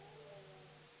groups.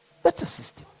 That's a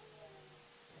system.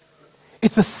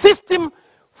 It's a system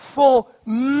for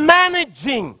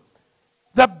managing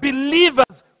the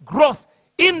believers' growth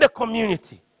in the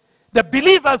community, the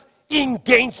believers'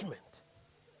 engagement.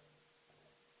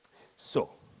 So,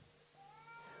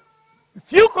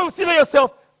 if you consider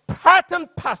yourself part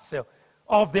and parcel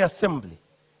of the assembly,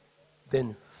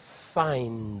 then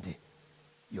find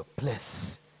your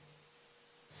place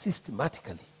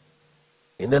systematically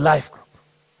in the life group.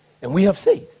 And we have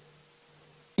said,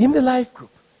 in the life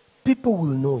group, people will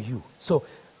know you. So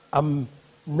I'm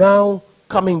now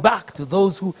coming back to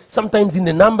those who sometimes in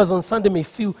the numbers on Sunday may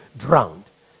feel drowned.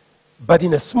 But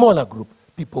in a smaller group,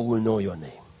 people will know your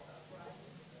name.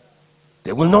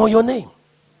 They will know your name.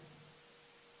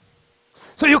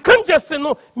 So you can't just say,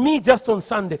 no, me just on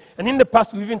Sunday. And in the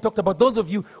past, we even talked about those of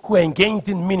you who are engaged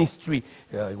in ministry,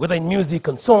 whether in music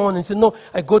and so on, and say, no,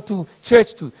 I go to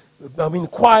church, I'm in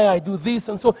choir, I do this,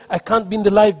 and so I can't be in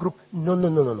the life group.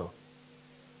 No.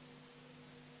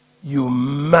 You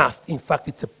must. In fact,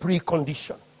 it's a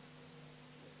precondition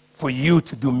for you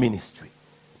to do ministry,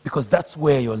 because that's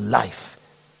where your life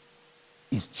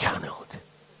is channeled.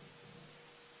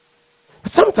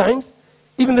 But sometimes,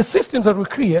 even the systems that we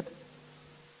create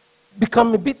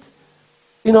become a bit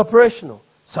inoperational.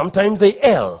 Sometimes they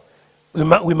err.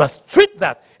 We must treat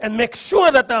that and make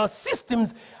sure that our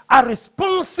systems are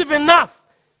responsive enough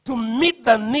to meet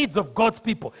the needs of God's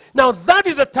people. Now, that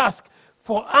is a task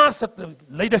for us at the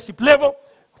leadership level,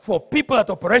 for people at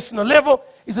operational level.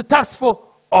 It's a task for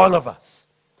all of us.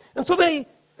 And so they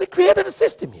created a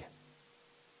system here.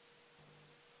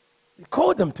 They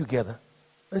called them together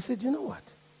and said, you know what?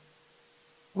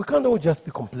 We can't all just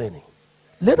be complaining.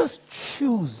 Let us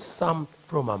choose some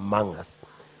from among us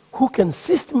who can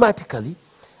systematically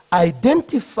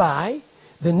identify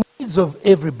the needs of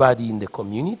everybody in the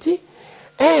community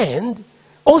and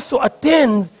also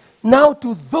attend now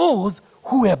to those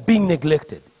who are being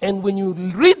neglected. And when you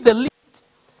read the list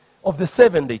of the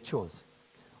 7 they chose,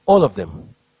 all of them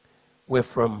were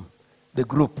from the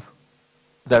group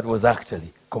that was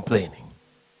actually complaining.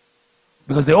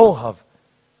 Because they all have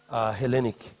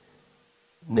Hellenic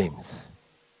names.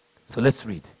 So let's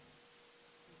read.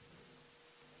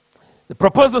 The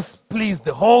proposals pleased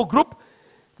the whole group.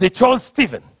 They chose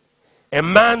Stephen, a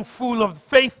man full of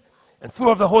faith and full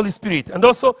of the Holy Spirit, and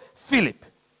also Philip,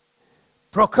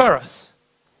 Prochorus,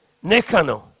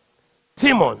 Nicanor,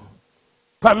 Timon,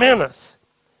 Parmenas,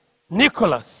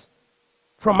 Nicholas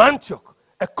from Antioch,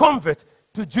 a convert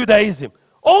to Judaism.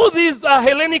 All these are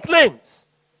Hellenic names.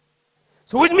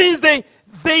 So which means they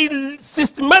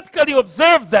systematically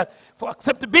observe that for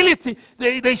acceptability,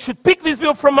 they should pick these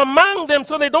people from among them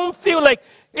so they don't feel like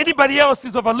anybody else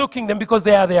is overlooking them because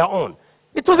they are their own.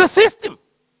 It was a system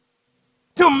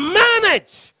to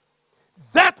manage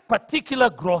that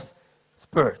particular growth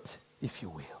spurt, if you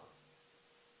will.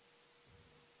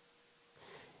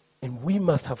 And we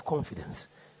must have confidence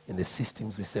in the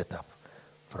systems we set up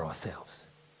for ourselves.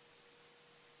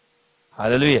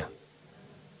 Hallelujah.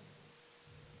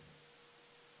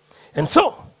 And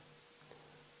so,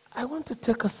 I want to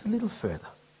take us a little further.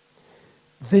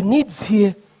 The needs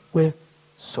here were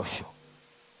social.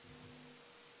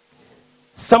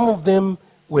 Some of them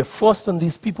were forced on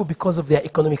these people because of their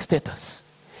economic status.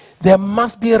 There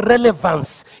must be a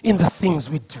relevance in the things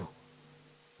we do.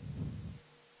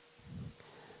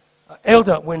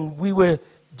 Elder, when we were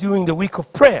doing the week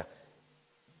of prayer,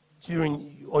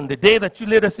 on the day that you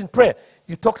led us in prayer,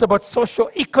 you talked about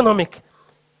socio-economic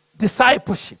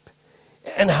discipleship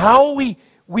and how we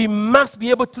must be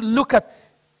able to look at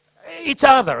each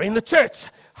other in the church.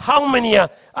 How many are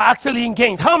actually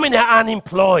engaged? How many are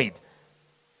unemployed?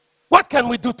 What can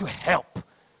we do to help?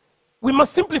 We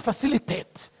must simply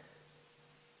facilitate.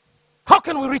 How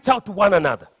can we reach out to one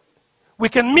another? We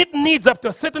can meet needs up to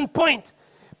a certain point,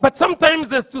 but sometimes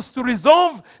to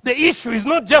resolve the issue is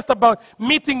not just about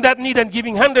meeting that need and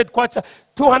giving 100 kwacha,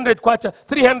 200 kwacha,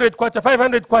 300 kwacha,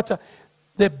 500 kwacha.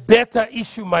 The better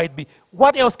issue might be,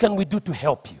 what else can we do to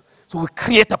help you? So we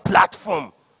create a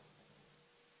platform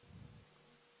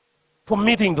for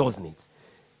meeting those needs.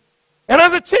 And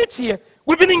as a church here,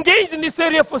 we've been engaged in this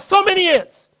area for so many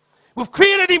years. We've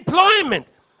created employment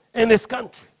in this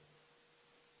country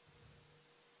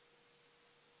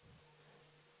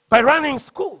by running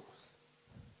schools.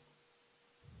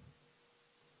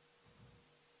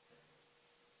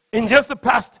 In just the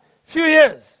past few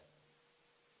years,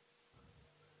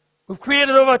 we've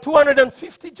created over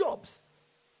 250 jobs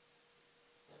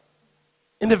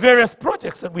in the various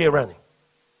projects that we are running.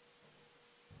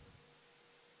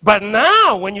 But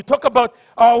now, when you talk about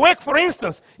our work, for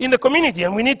instance, in the community,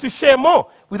 and we need to share more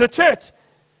with the church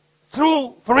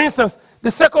through, for instance, the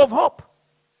Circle of Hope,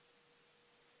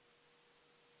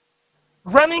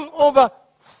 running over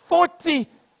 40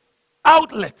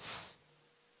 outlets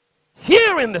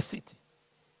here in the city,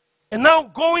 and now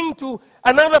going to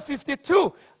another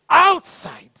 52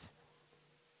 outside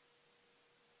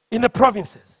in the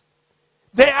provinces.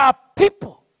 There are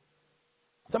people,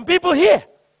 some people here.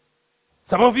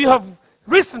 Some of you have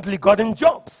recently gotten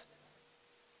jobs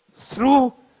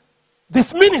through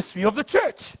this ministry of the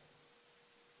church.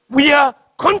 We are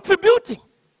contributing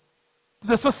to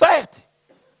the society.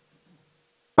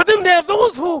 But then there are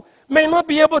those who may not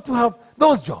be able to have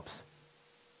those jobs.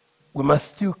 We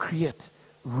must still create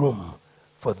room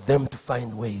for them to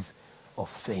find ways of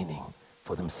feigning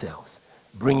for themselves,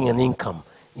 bringing an income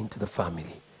into the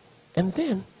family, and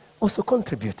then also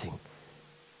contributing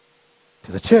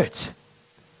to the church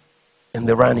and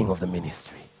the running of the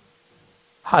ministry.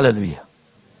 Hallelujah.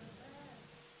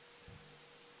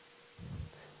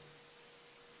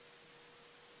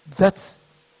 That's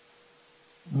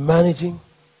managing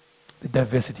the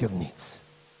diversity of needs.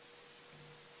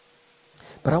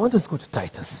 But I want us to go to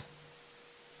Titus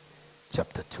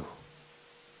chapter 2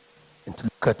 and to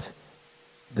look at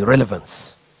the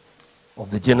relevance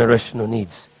of the generational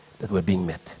needs that were being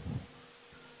met.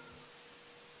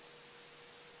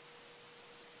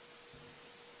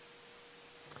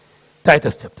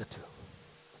 Titus chapter 2.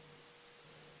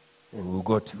 And we'll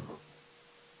go to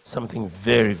something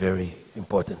very, very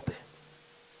important there.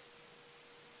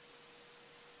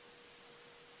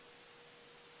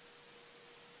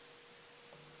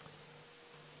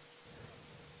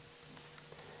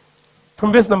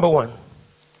 From verse number 1.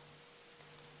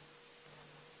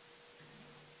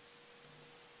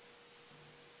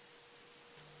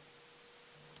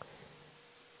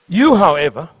 You,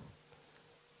 however,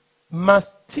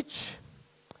 must teach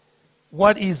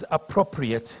what is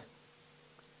appropriate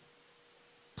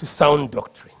to sound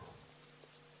doctrine.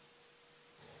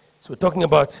 So we're talking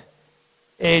about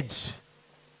age-appropriate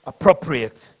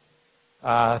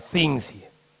things here.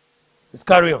 Let's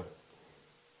carry on.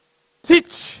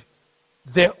 Teach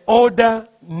the older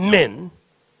men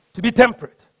to be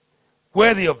temperate,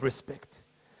 worthy of respect,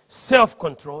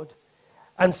 self-controlled,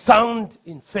 and sound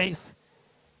in faith,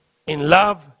 in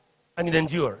love, and in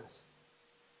endurance.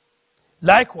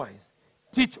 Likewise,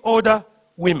 teach older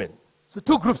women. So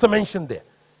 2 groups are mentioned there.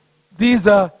 These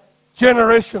are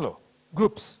generational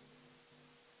groups,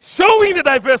 showing the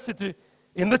diversity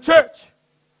in the church.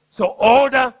 So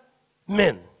older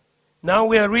men. Now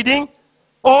we are reading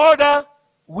older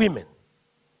women.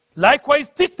 Likewise,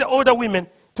 teach the older women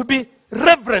to be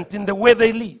reverent in the way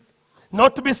they live,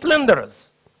 not to be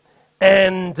slanderers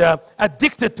and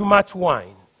addicted to much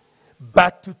wine,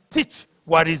 but to teach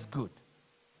what is good.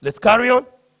 Let's carry on.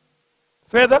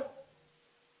 Further.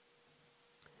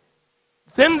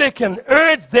 Then they can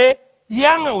urge the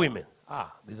younger women.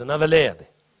 There's another layer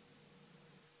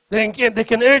there. They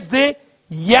can urge the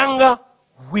younger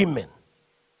women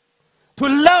to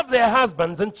love their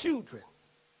husbands and children,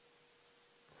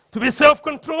 to be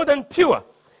self-controlled and pure,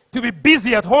 to be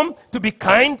busy at home, to be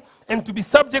kind, and to be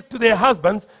subject to their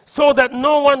husbands, so that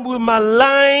no one will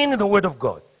malign the word of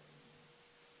God.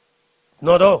 It's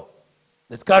not all.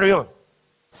 Let's carry on.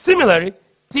 Similarly,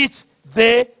 teach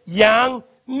the young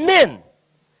men.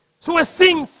 So we're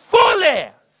seeing 4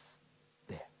 layers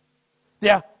there. They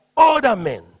are older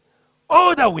men,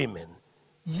 older women,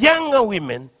 younger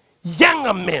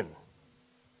men,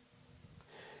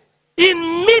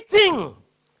 in meeting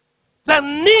the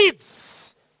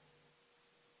needs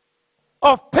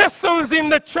of persons in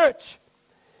the church,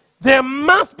 there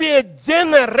must be a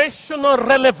generational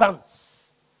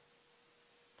relevance.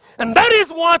 And that is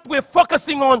what we're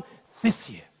focusing on this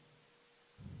year.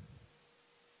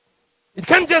 It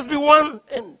can't just be one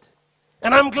end.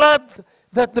 And I'm glad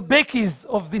that the Beckies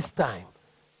of this time,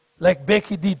 like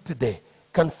Becky did today,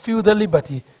 can feel the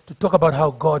liberty to talk about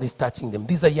how God is touching them.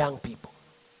 These are young people.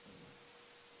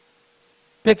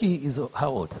 Becky is how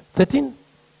old? 13?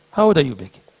 How old are you,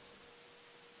 Becky?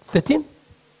 13?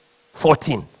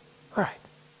 14. All right.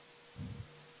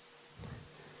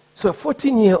 So a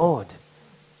 14-year-old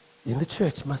in the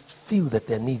church must feel that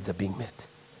their needs are being met.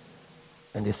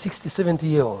 And a 60,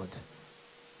 70-year-old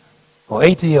or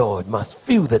 80-year-old must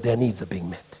feel that their needs are being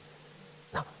met.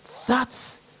 Now,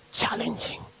 that's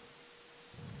challenging.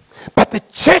 But the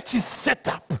church is set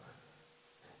up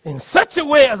in such a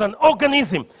way as an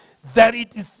organism that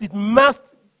it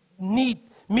must meet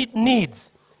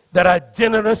needs that are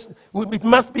it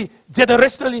must be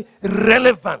generationally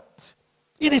relevant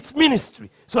in its ministry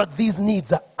so that these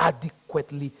needs are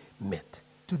adequately met.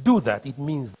 To do that, it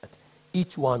means that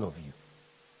each one of you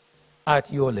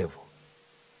at your level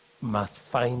must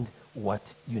find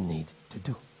what you need to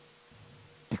do.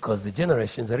 Because the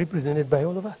generations are represented by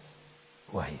all of us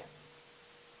who are here.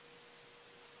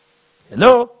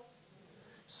 Hello?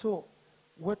 So,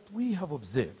 what we have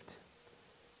observed,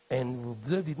 and we've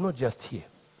observed it not just here,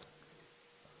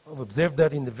 I've observed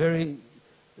that in the very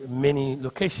many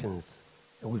locations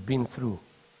that we've been through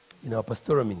in our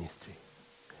pastoral ministry,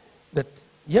 that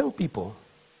young people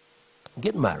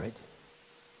get married.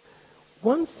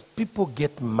 Once people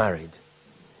get married,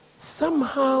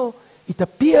 somehow it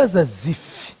appears as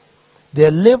if their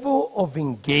level of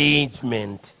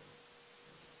engagement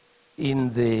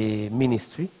in the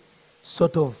ministry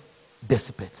sort of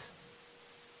dissipates.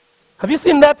 Have you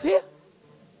seen that here?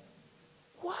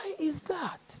 Why is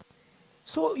that?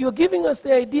 So you're giving us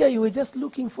the idea you were just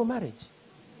looking for marriage.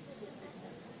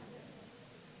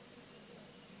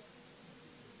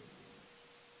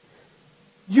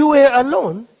 You were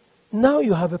alone, now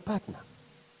you have a partner.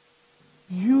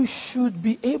 You should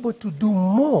be able to do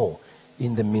more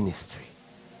in the ministry.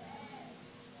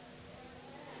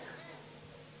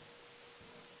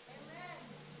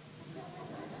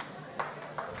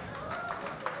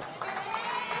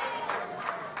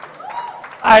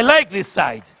 I like this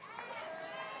side.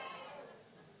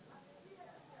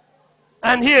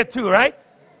 And here too, right?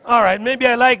 All right, maybe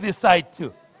I like this side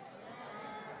too.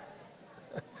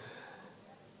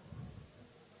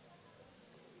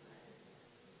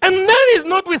 And that is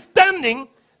notwithstanding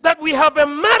that we have a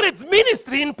marriage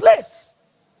ministry in place.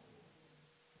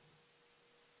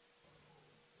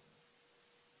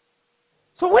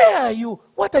 So where are you?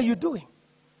 What are you doing?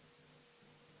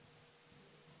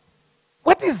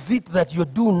 What is it that you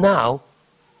do now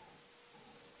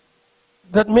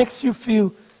that makes you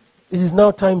feel it is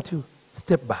now time to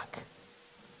step back?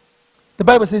 The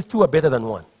Bible says two are better than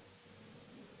one.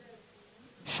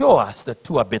 Show us that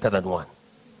two are better than one.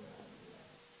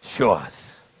 Show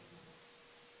us.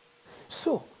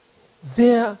 So,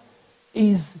 there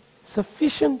is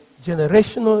sufficient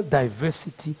generational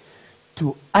diversity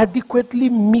to adequately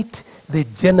meet the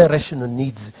generational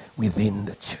needs within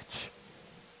the church.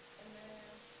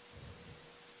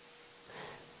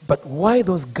 But why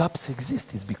those gaps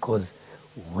exist is because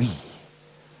we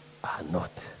are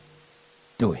not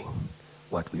doing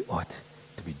what we ought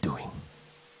to be doing.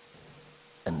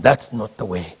 And that's not the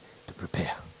way to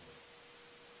prepare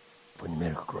for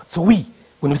numerical growth. So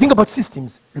when we think about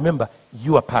systems, remember,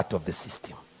 you are part of the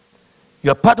system.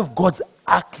 You are part of God's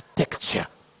architecture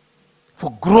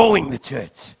for growing the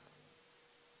church.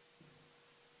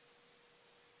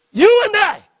 You and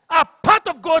I are part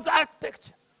of God's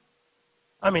architecture.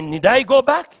 I mean, need I go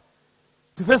back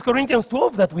to 1 Corinthians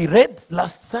 12 that we read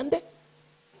last Sunday?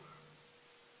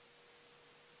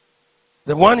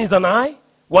 The one is an eye,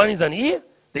 one is an ear.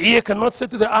 The ear cannot say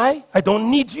to the eye, I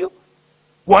don't need you.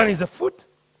 One is a foot.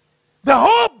 The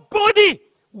whole body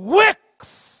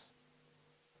works.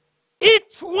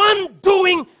 Each one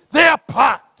doing their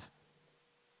part.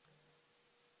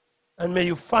 And may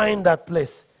you find that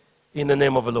place in the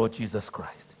name of the Lord Jesus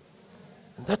Christ.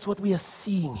 And that's what we are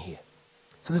seeing here.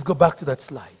 So let's go back to that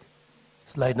slide.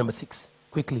 Slide number 6,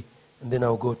 quickly. And then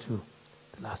I'll go to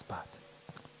the last part.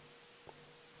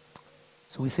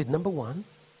 So we said, number 1,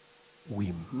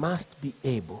 we must be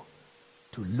able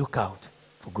to look out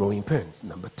for growing parents.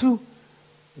 Number 2,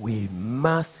 we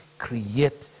must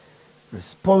create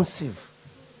responsive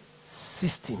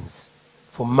systems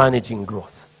for managing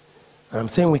growth. And I'm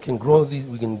saying we can grow these,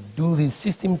 we can do these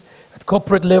systems at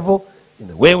corporate level, in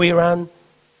the way we run,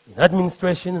 in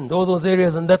administration, and all those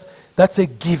areas, and that's a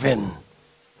given.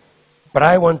 But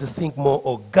I want to think more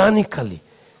organically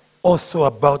also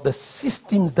about the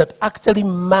systems that actually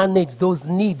manage those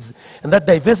needs. And that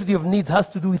diversity of needs has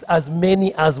to do with as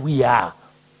many as we are.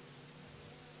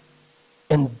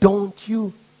 And don't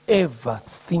you ever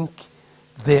think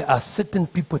there are certain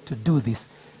people to do this.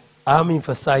 I'm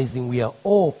emphasizing we are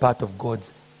all part of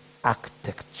God's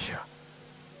architecture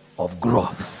of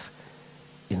growth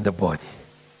in the body.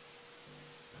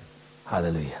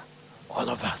 Hallelujah. All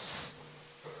of us.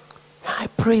 I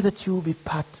pray that you will be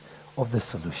part of the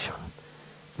solution.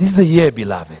 This is a year,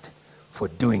 beloved, for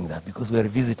doing that, because we are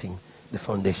revisiting the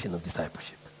foundation of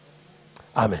discipleship.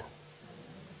 Amen.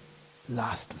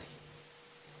 Lastly,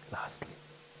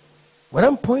 what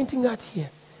I'm pointing at here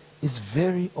is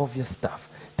very obvious stuff.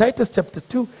 Titus chapter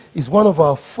 2 is one of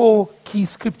our 4 key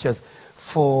scriptures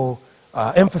for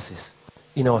emphasis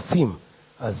in our theme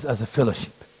as a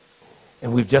fellowship.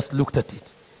 And we've just looked at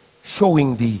it,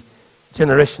 showing the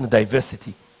generational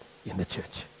diversity in the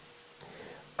church.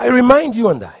 I remind you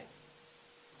and I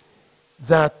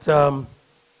that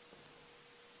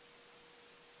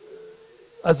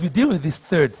as we deal with this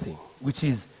third thing, which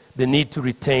is the need to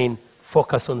retain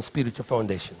focus on spiritual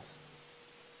foundations,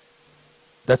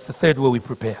 that's the third way we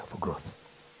prepare for growth.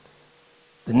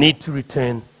 The need to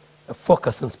retain a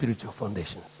focus on spiritual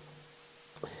foundations.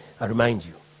 I remind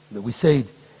you that we said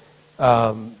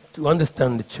to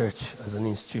understand the church as an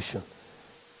institution,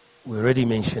 we already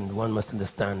mentioned one must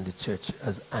understand the church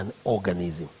as an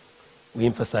organism. We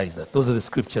emphasize that. Those are the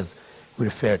scriptures we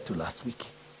referred to last week.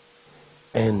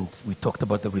 And we talked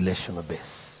about the relational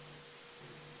base.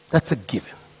 That's a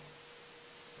given.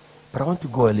 But I want to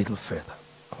go a little further.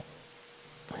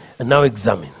 And now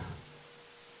examine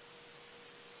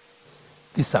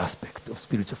this aspect of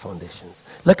spiritual foundations.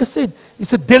 Like I said,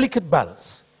 it's a delicate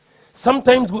balance.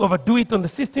 Sometimes we overdo it on the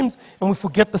systems and we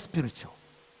forget the spiritual.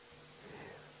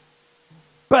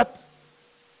 But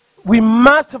we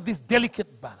must have this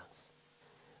delicate balance.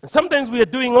 And sometimes we are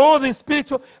doing all the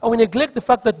spiritual and we neglect the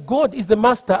fact that God is the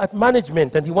master at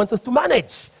management and He wants us to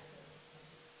manage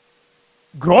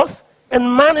growth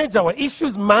and manage our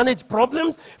issues, manage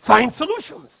problems, find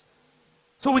solutions.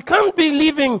 So we can't be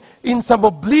living in some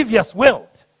oblivious world.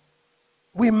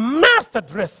 We must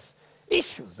address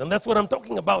issues, and that's what I'm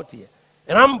talking about here.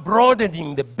 And I'm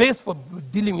broadening the base for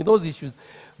dealing with those issues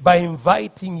by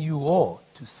inviting you all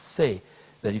to say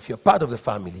that if you're part of the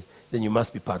family, then you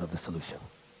must be part of the solution.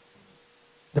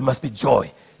 There must be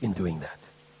joy in doing that.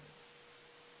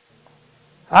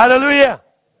 Hallelujah.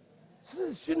 So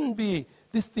there shouldn't be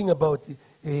this thing about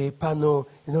a panel,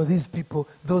 these people,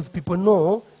 those people.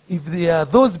 No, if they are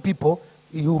those people,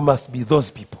 you must be those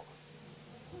people.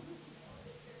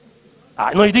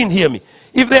 No, you didn't hear me.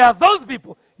 If they are those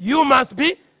people, you must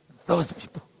be those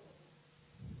people.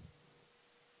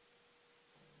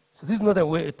 So this is not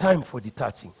a time for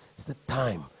detaching. It's the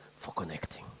time for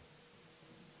connecting.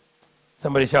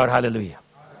 Somebody shout hallelujah.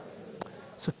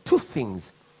 So 2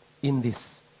 things in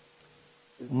this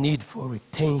need for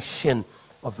retention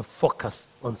of the focus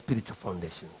on spiritual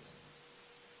foundations.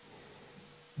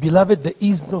 Beloved, there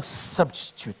is no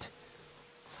substitute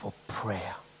for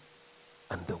prayer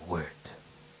and the word.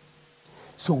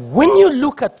 So when you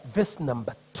look at verse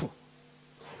number 2,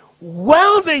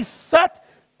 while they sat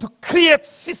to create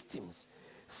systems,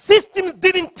 systems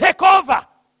didn't take over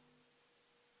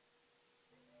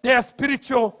their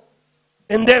spiritual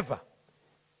endeavor.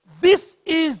 This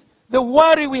is the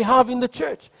worry we have in the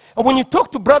church. And when you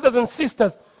talk to brothers and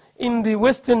sisters in the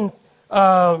Western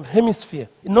hemisphere,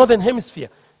 in Northern Hemisphere,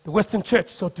 the Western church,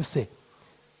 so to say,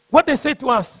 what they say to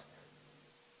us,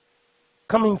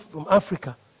 coming from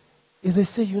Africa, is they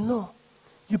say,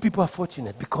 you people are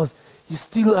fortunate because you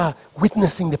still are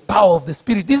witnessing the power of the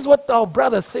Spirit. This is what our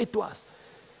brothers say to us.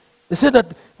 They say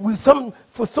that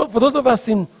for those of us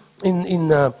in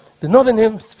the Northern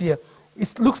Hemisphere,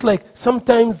 it looks like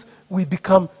sometimes we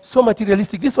become so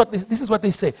materialistic. This is what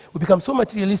they say. We become so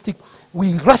materialistic,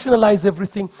 we rationalize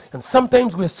everything, and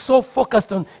sometimes we're so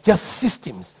focused on just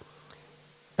systems.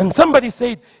 And somebody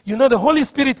said, the Holy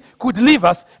Spirit could leave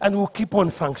us and we'll keep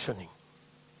on functioning.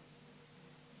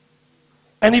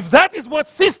 And if that is what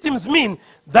systems mean,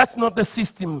 that's not the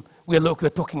system we're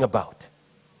talking about.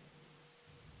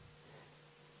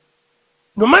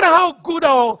 No matter how good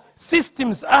our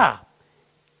systems are,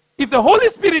 if the Holy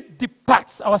Spirit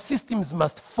departs, our systems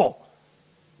must fall,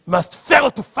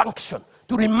 fail to function,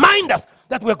 to remind us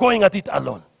that we're going at it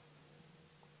alone.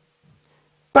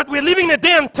 But we're living in a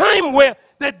day and time where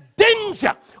the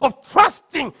danger of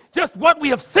trusting just what we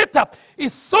have set up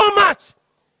is so much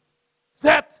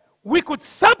that we could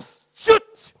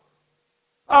substitute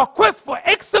our quest for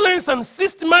excellence and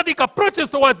systematic approaches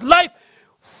towards life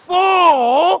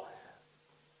for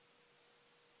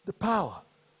the power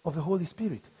of the Holy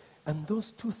Spirit. And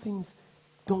those two things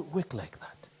don't work like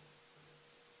that.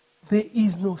 There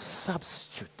is no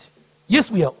substitute. Yes,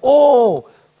 we are all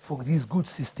for these good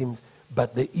systems,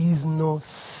 but there is no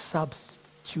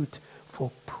substitute for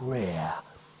prayer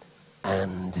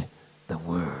and the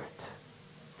Word.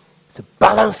 It's a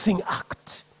balancing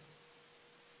act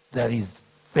that is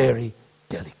very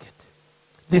delicate.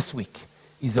 This week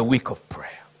is a week of prayer.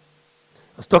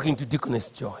 I was talking to Deaconess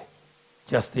Joy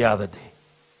just the other day.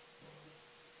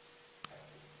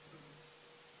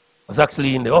 I was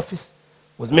actually in the office,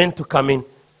 was meant to come in,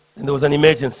 and there was an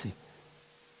emergency.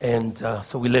 And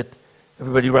so we let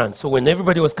everybody run. So when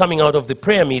everybody was coming out of the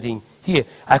prayer meeting here,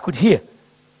 I could hear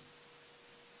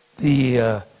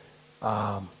the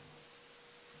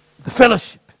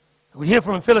fellowship. I could hear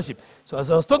from the fellowship. So as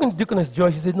I was talking to Deaconess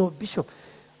Joy, she said, "No, Bishop,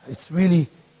 it's really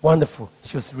wonderful."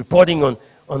 She was reporting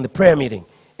on the prayer meeting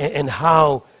and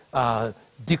how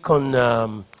Deacon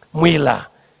Mwila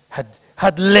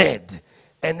had led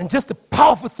and just the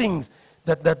powerful things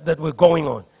that were going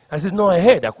on. I said, "No, I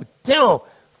heard. I could tell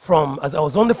from, as I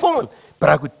was on the phone, but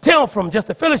I could tell from just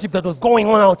the fellowship that was going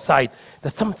on outside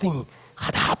that something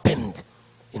had happened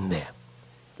in there.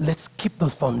 Let's keep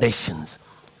those foundations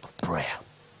of prayer."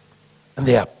 And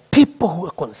there are people who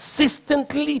are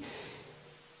consistently,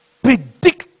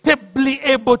 predictably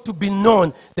able to be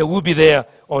known. They will be there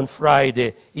on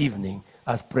Friday evening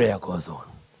as prayer goes on.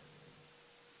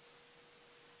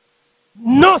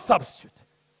 No substitute.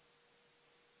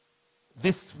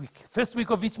 This week, first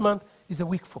week of each month, is a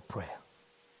week for prayer,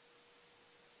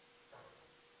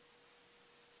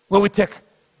 where we take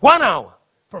 1 hour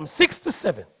from 6 to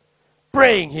 7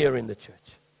 praying here in the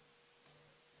church.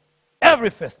 Every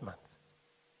first month.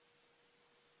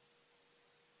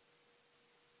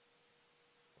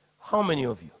 How many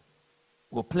of you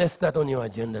will place that on your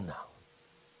agenda now?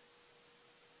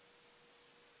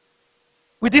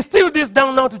 We distilled this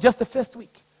down now to just the first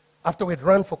week, after we'd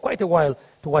run for quite a while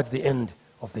towards the end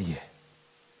of the year.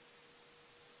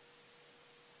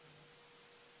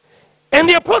 And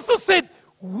the apostle said,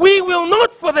 "We will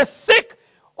not, for the sake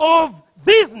of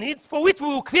these needs, for which we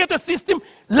will create a system,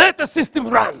 let the system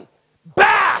run.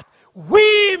 But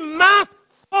we must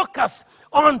focus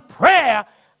on prayer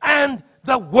and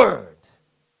the Word."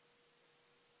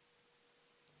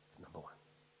 That's number one.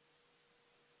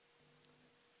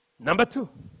 Number two,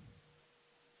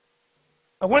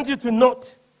 I want you to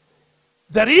note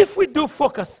that if we do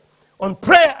focus on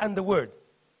prayer and the Word,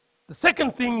 the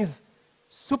second thing is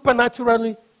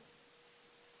supernaturally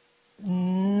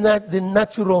the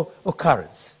natural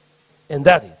occurrence. And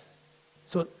that is,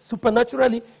 so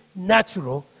supernaturally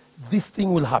natural, this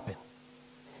thing will happen.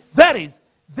 That is,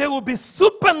 there will be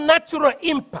supernatural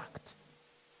impact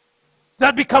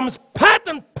that becomes part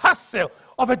and parcel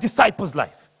of a disciple's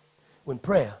life when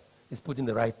prayer is put in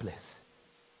the right place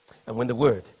and when the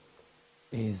Word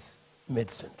is made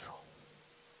central.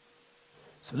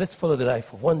 So let's follow the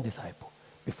life of one disciple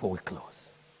before we close.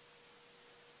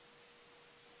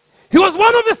 He was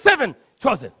one of the 7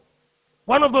 chosen.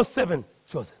 One of those 7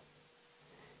 chosen.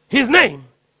 His name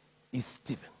is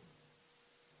Stephen.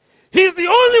 He's the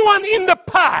only one in the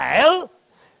pile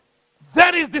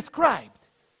that is described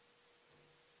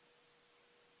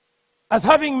as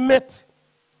having met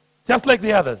just like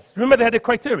the others. Remember, they had a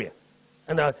criteria.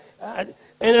 And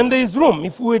there is room.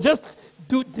 If we were just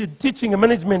teaching a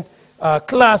management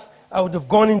class, I would have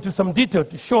gone into some detail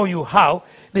to show you how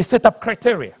they set up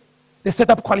criteria. They set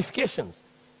up qualifications.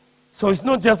 So it's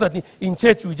not just that in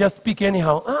church we just speak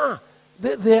anyhow.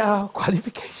 There are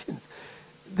qualifications.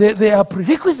 There are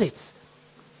prerequisites.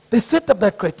 They set up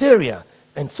that criteria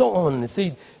and so on. They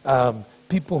say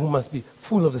people who must be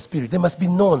full of the Spirit, they must be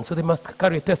known, so they must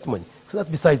carry a testimony. So that's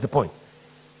besides the point.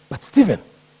 But Stephen,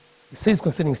 it says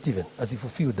concerning Stephen, as he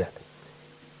fulfilled that,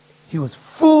 he was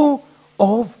full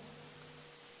of,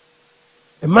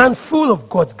 a man full of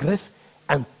God's grace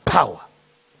and power.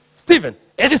 Stephen,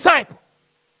 a disciple.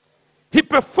 He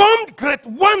performed great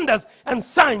wonders and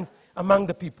signs among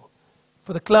the people.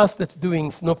 For the class that's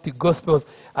doing Synoptic Gospels,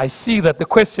 I see that the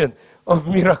question of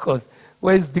miracles,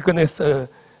 where's Deaconess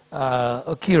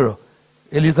Okiro,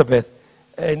 Elizabeth,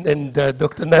 and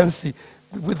Dr. Nancy?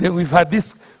 We've had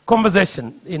this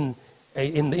conversation in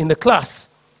the class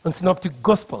on Synoptic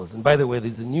Gospels. And by the way,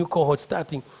 there's a new cohort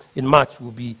starting in March.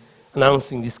 We'll be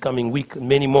announcing this coming week.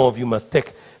 Many more of you must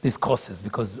take these courses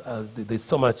because there's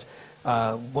so much,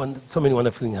 so many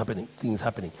wonderful things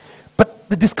happening. But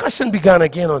the discussion began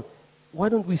again on why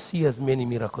don't we see as many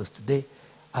miracles today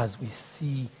as we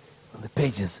see on the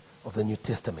pages of the New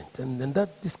Testament? And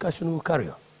that discussion will carry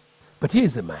on. But here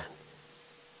is a man,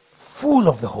 full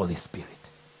of the Holy Spirit.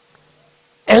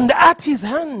 And at his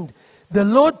hand, the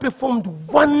Lord performed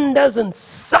wonders and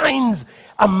signs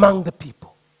among the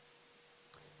people.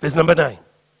 Verse number 9.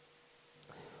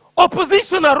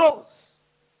 Opposition arose,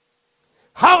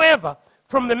 however,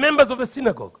 from the members of the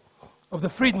synagogue, of the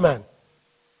freedmen,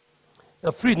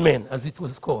 as it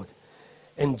was called,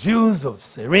 and Jews of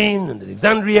Cyrene and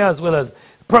Alexandria, as well as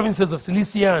provinces of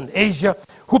Cilicia and Asia,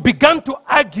 who began to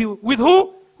argue with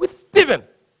who? With Stephen.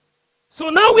 So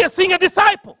now we are seeing a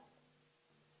disciple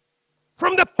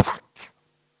from the pack.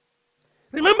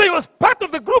 Remember, he was part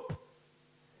of the group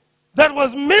that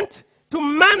was meant to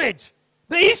manage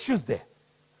the issues there.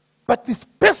 But this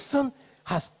person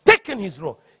has taken his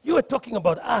role. You were talking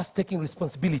about us taking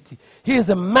responsibility. He is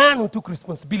a man who took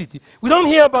responsibility. We don't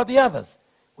hear about the others.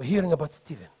 We're hearing about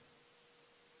Stephen.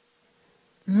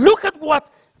 Look at what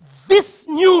this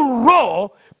new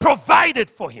role provided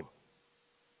for him.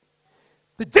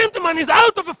 The gentleman is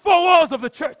out of the four walls of the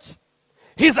church.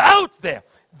 He's out there.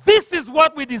 This is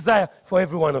what we desire for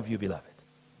every one of you, beloved.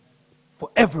 For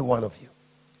every one of you.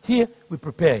 Here, we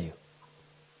prepare you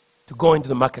to go into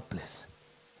the marketplace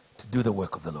to do the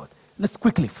work of the Lord. Let's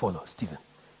quickly follow Stephen.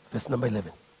 Verse number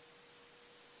 11.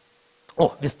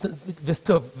 Oh, verse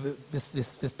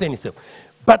 10 itself.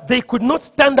 But they could not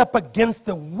stand up against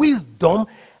the wisdom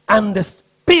and the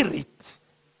Spirit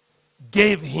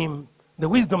gave him, the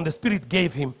wisdom the Spirit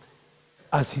gave him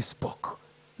as he spoke.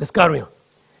 Let's carry on.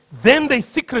 Then they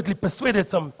secretly persuaded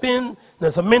some men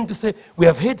to say, we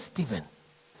have heard Stephen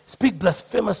speak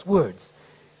blasphemous words.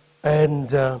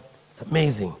 And it's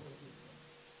amazing.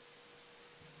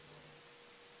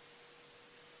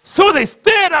 So they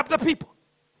stirred up the people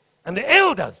and the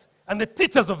elders and the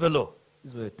teachers of the law.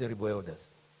 These were terrible elders.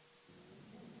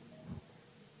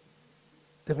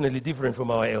 Definitely different from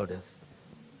our elders.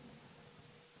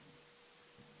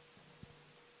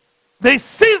 They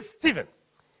seized Stephen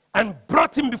and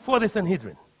brought him before the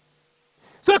Sanhedrin.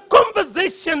 So a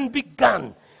conversation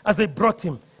began as they brought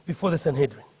him before the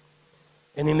Sanhedrin.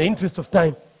 And in the interest of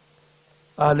time,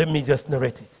 let me just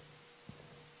narrate it.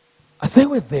 As they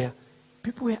were there,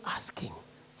 people were asking,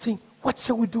 saying, what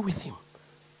shall we do with him?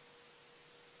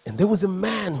 And there was a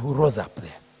man who rose up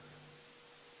there.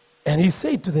 And he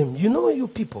said to them, you know, you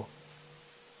people,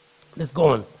 let's go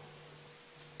on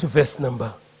to verse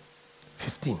number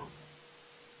 15.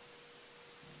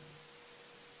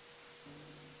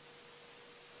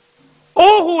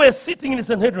 All who were sitting in the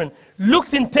Sanhedrin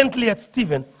looked intently at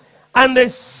Stephen, and they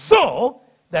saw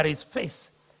that his face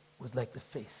was like the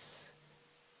face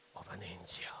of an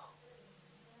angel.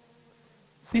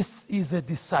 This is a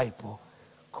disciple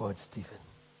called Stephen.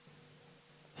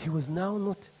 He was now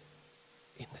not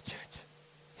in the church.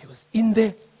 He was in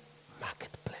the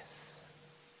marketplace.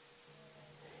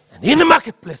 And in the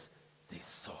marketplace, they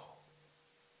saw.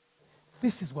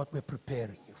 This is what we're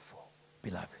preparing you for,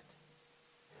 beloved.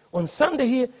 On Sunday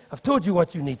here, I've told you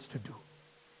what you need to do.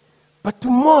 But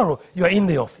tomorrow, you are in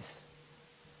the office.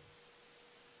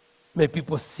 May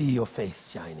people see your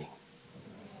face shining.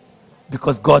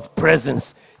 Because God's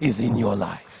presence is in your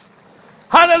life.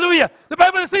 Hallelujah. The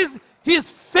Bible says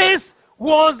his face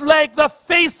was like the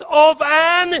face of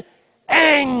an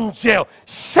angel.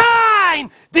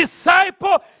 Shine,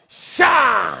 disciple,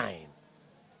 shine.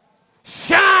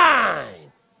 Shine.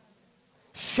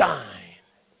 Shine.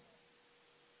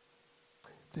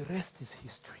 The rest is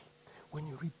history. When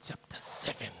you read chapter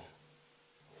 7,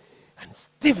 and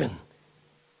Stephen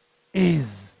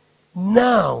is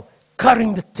now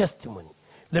carrying the testimony.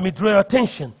 Let me draw your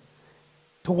attention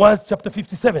towards chapter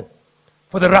 57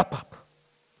 for the wrap-up.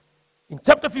 In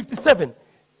chapter 57,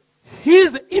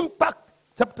 his impact,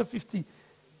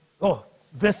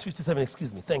 verse 57,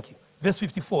 excuse me, thank you. Verse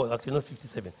 54, actually not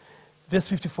 57. Verse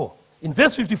 54. In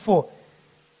verse 54,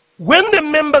 when the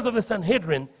members of the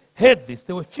Sanhedrin heard this,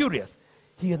 they were furious.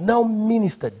 He had now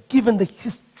ministered, given the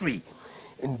history,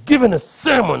 and given a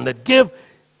sermon that gave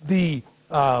the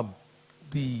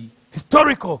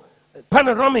historical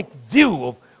panoramic view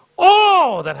of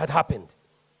all that had happened.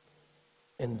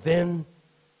 And then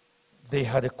they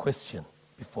had a question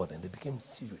before them. They became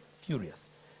furious.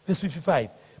 Verse 55,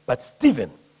 but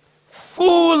Stephen,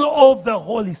 full of the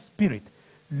Holy Spirit,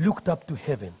 looked up to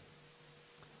heaven.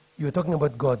 You were talking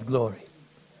about God's glory.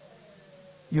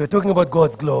 You were talking about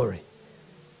God's glory.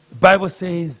 The Bible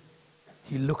says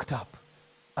he looked up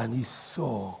and he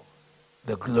saw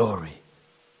the glory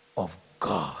of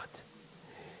God.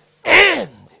 And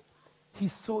he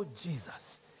saw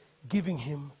Jesus giving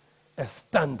him a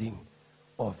standing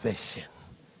ovation.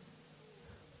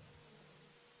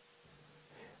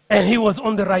 And he was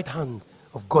on the right hand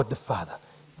of God the Father.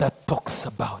 That talks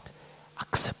about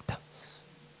acceptance.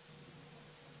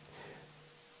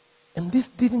 And this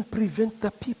didn't prevent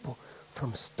the people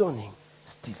from stoning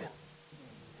Stephen.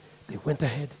 They went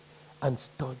ahead and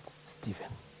stoned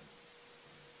Stephen.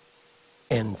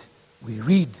 And we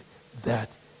read that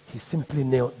he simply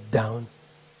knelt down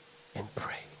and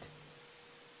prayed.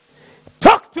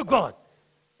 Talk to God.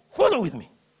 Follow with me.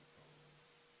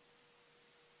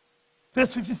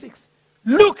 Verse 56.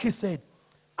 Look, he said,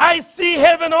 I see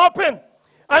heaven open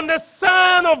and the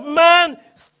Son of Man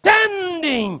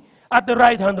standing at the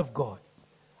right hand of God.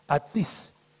 At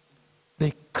this,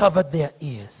 they covered their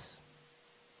ears,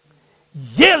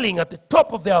 yelling at the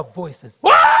top of their voices,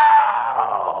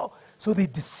 "Wow!" So they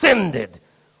descended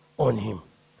on him.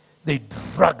 They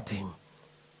dragged him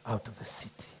out of the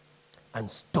city and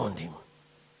stoned him.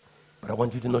 But I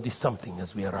want you to notice something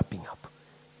as we are wrapping up.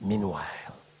 Meanwhile,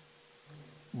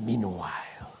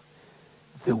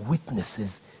 the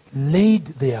witnesses laid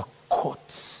their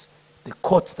coats, the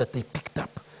coats that they picked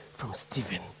up from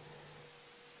Stephen,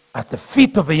 at the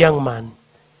feet of a young man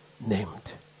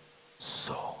named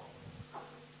Saul.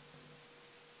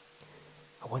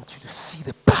 I want you to see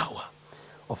the power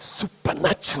of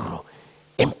supernatural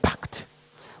impact,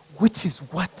 which is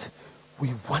what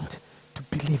we want to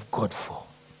believe God for.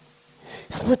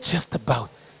 It's not just about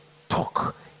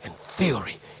talk and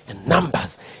theory and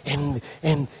numbers and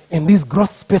these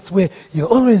growth spurts where you're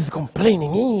always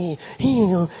complaining.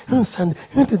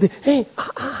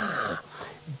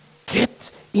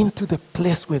 Get into the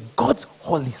place where God's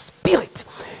Holy Spirit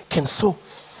can so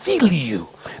fill you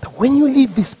that when you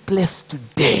leave this place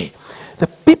today, the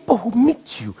people who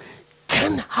meet you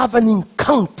can have an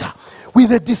encounter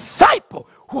with a disciple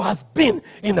who has been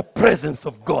in the presence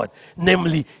of God,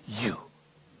 namely you.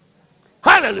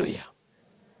 Hallelujah.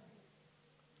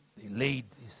 They laid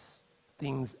these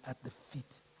things at the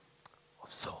feet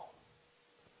of Saul.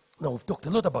 Now, we've talked a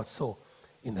lot about Saul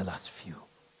in the last few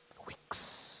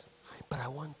weeks. But I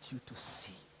want you to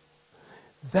see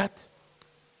that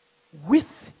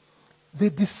with the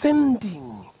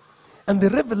descending and the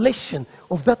revelation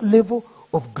of that level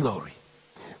of glory,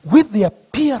 with the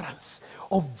appearance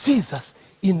of Jesus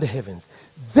in the heavens,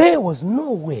 there was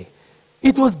no way.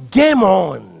 It was game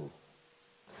on.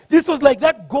 This was like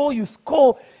that goal you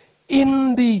score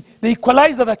in the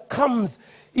equalizer that comes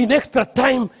in extra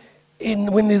time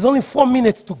when there's only 4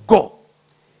 minutes to go.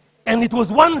 And it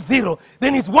was 1-0,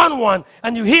 then it's 1-1,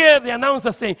 and you hear the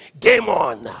announcer saying, game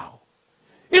on now.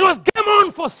 It was game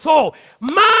on for Saul.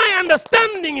 My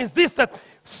understanding is this, that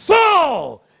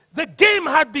Saul, the game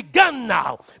had begun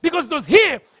now. Because it was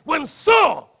here when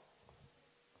Saul,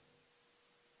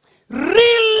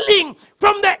 reeling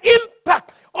from the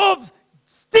impact of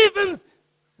Stephen's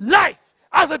life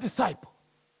as a disciple,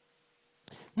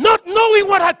 not knowing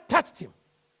what had touched him,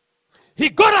 he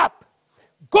got up,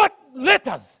 got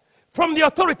letters from the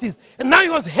authorities, and now he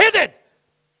was headed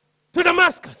to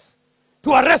Damascus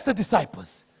to arrest the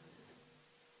disciples.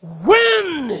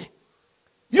 When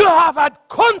you have had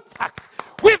contact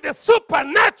with the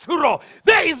supernatural,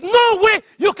 there is no way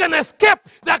you can escape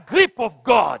the grip of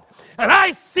God. And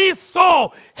I see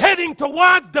Saul heading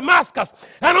towards Damascus,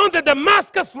 and on the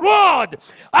Damascus road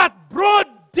at broad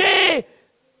day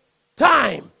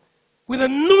time, with a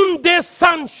noonday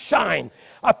sunshine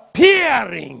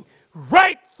appearing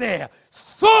right there,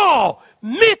 Saul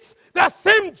meets the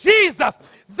same Jesus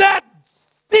that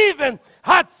Stephen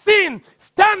had seen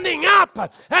standing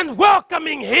up and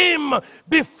welcoming him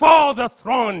before the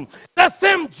throne. The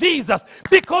same Jesus,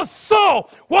 because Saul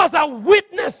was a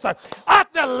witness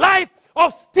at the life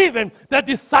of Stephen, the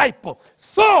disciple.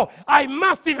 So I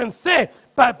must even say,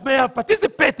 but may have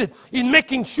participated in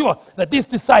making sure that this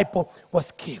disciple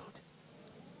was killed.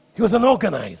 He was an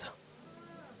organizer.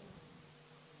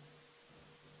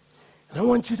 And I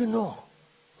want you to know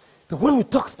that when we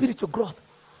talk spiritual growth,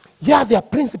 yeah, there are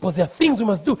principles, there are things we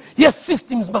must do. Yes,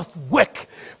 systems must work.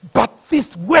 But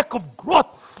this work of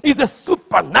growth is a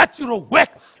supernatural work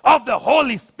of the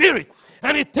Holy Spirit.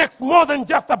 And it takes more than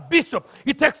just a bishop.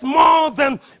 It takes more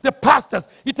than the pastors.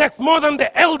 It takes more than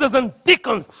the elders and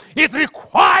deacons. It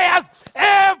requires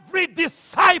every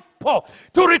disciple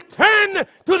to return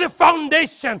to the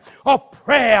foundation of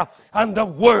prayer and the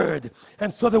word.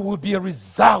 And so there will be a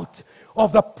result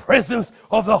of the presence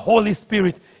of the Holy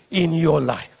Spirit in your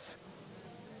life.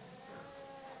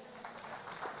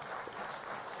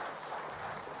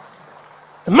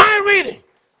 And my reading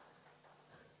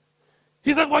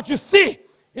is that what you see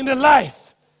in the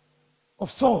life of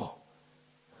Saul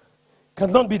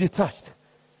cannot be detached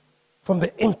from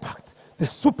the impact, the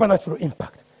supernatural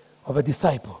impact of a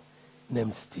disciple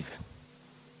named Stephen.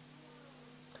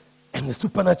 And the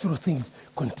supernatural things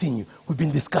continue. We've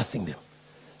been discussing them.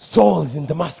 Saul is in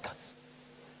Damascus,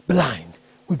 blind.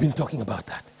 We've been talking about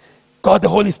that. God, the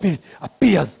Holy Spirit,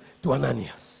 appears to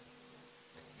Ananias.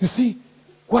 You see,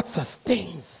 what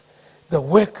sustains the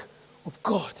work of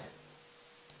God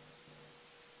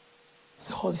is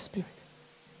the Holy Spirit.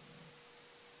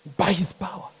 By his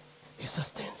power, he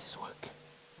sustains his work.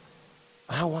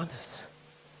 I want us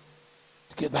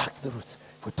to get back to the roots.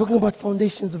 If we're talking about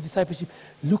foundations of discipleship,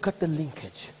 look at the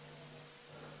linkage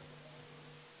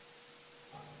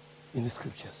in the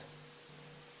scriptures.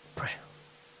 Prayer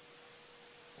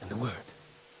and the word.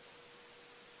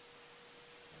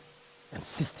 And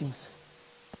systems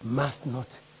must not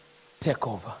take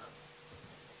over,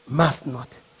 must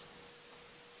not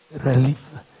relieve,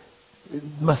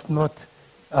 must not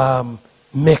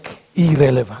make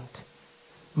irrelevant,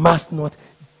 must not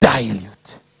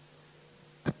dilute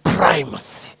the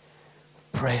primacy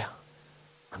of prayer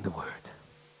and the word.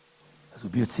 As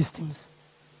we build systems,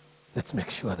 let's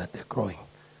make sure that they're growing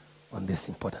on this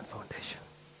important foundation.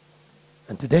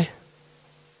 And today,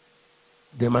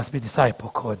 there must be a disciple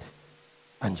called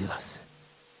Angelus.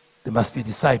 There must be a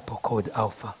disciple called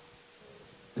Alpha.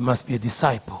 There must be a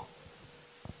disciple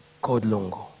called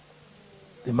Longo.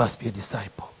 There must be a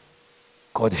disciple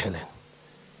called Helen.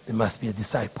 There must be a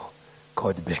disciple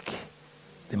called Becky.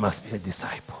 There must be a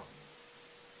disciple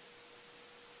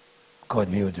called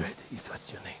Mildred, if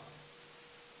that's your name.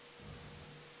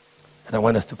 And I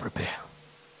want us to prepare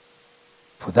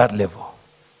for that level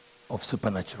of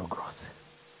supernatural growth.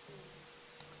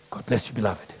 God bless you,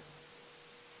 beloved.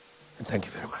 And thank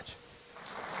you very much.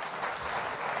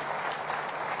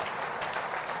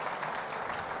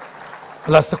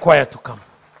 I'll ask the choir to come.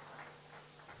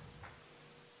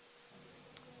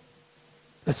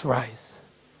 Let's rise.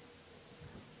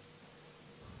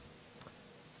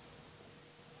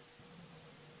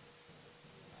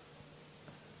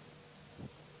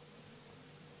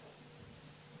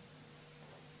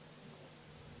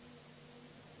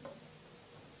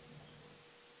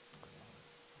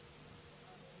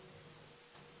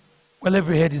 Well,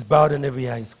 every head is bowed and every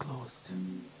eye is closed.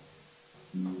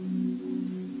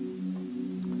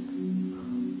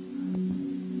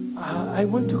 I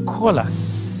want to call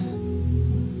us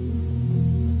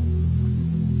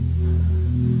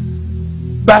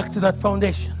back to that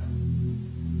foundation.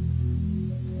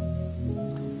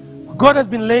 What God has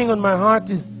been laying on my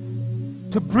heart is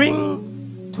to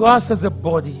bring to us as a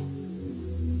body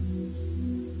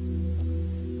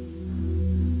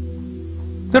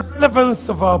the relevance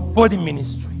of our body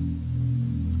ministry.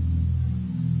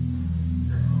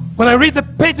 When I read the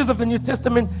pages of the New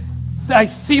Testament, I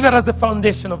see that as the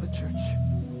foundation of the church.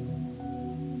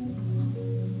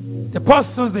 The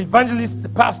apostles, the evangelists, the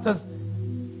pastors,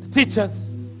 the teachers,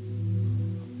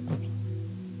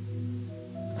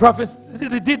 the prophets,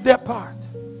 they did their part.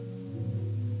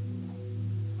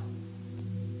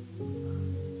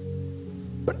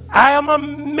 But I am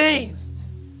amazed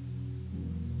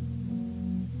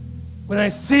when I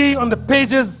see on the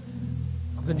pages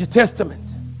of the New Testament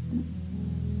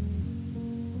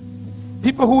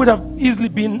people who would have easily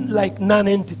been like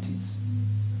non-entities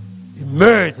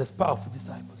emerge as powerful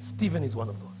disciples. Stephen is one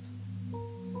of those.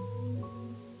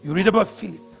 You read about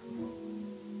Philip.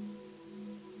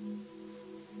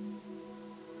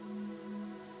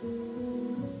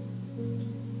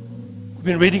 We've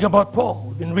been reading about Paul.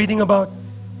 We've been reading about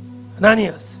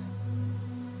Ananias.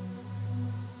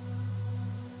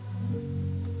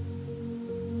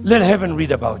 Let heaven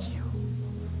read about you.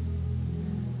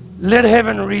 Let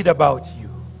heaven read about you.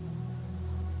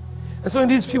 And so in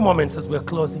these few moments as we're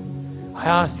closing, I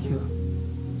ask you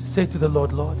to say to the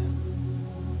Lord, Lord,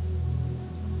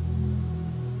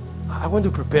 I want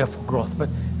to prepare for growth, but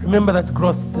remember that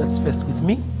growth that's first with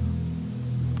me.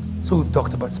 So we've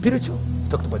talked about spiritual,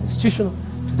 we've talked about institutional.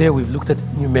 Today we've looked at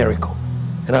numerical.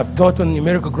 And I've taught on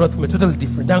numerical growth from a totally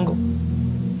different angle,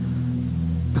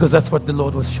 because that's what the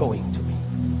Lord was showing to me.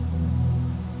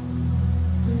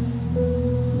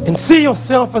 And see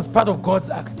yourself as part of God's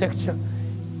architecture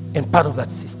and part of that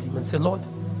system. And say, Lord,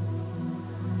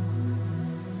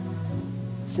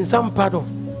 since I'm part of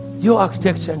your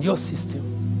architecture and your system,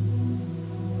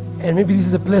 and maybe this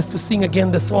is a place to sing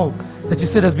again the song that you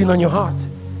said has been on your heart,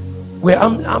 where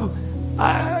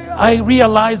I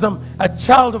realize I'm a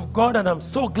child of God and I'm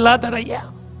so glad that I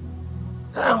am,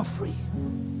 that I'm free.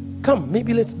 Come,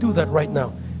 maybe let's do that right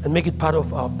now and make it part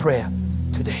of our prayer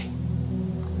today.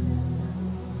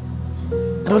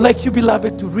 And I would like you,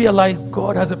 beloved, to realize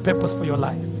God has a purpose for your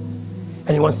life, and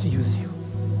He wants to use you.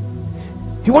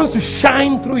 He wants to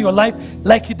shine through your life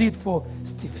like He did for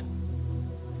Stephen.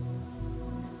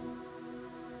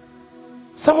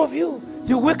 Some of you,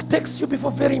 your work takes you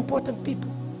before very important people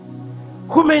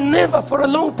who may never for a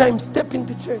long time step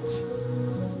into church.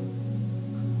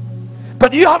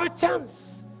 But you have a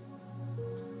chance,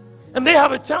 and they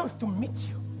have a chance to meet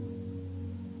you.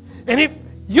 And if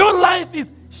your life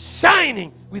is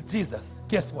shining with Jesus,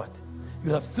 guess what?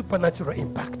 You'll have supernatural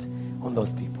impact on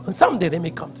those people. And someday they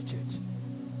may come to church.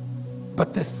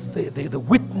 But the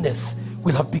witness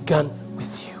will have begun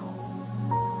with you.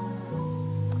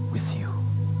 With you.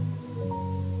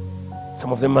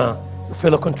 Some of them are your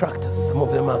fellow contractors. Some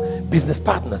of them are business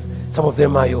partners. Some of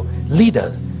them are your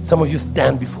leaders. Some of you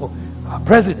stand before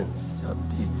presidents,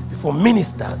 before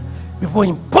ministers, before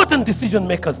important decision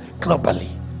makers globally.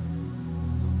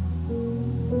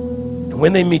 And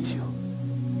when they meet you,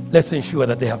 let's ensure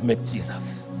that they have met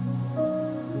Jesus.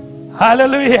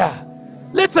 Hallelujah.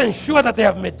 Let's ensure that they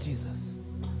have met Jesus.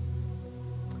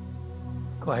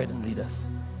 Go ahead and lead us,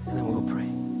 and then we'll pray.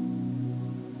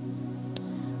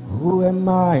 Who am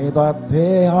I that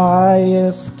the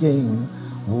highest King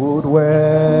would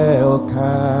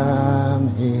welcome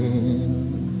Him?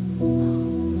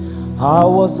 I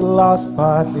was lost,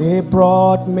 but He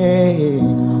brought me.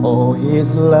 Oh,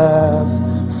 His love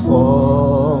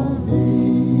for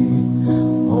me.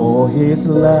 Oh, His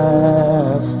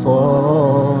love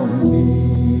for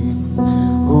me.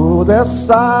 Who the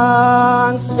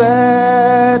Son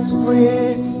sets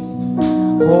free,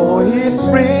 oh, He's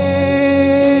free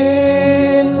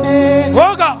indeed.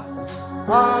 Oh God,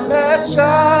 I'm a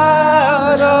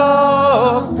child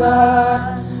of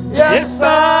God. Yes,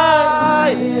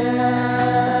 I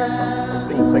am.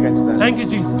 Sing second stanza. thank you,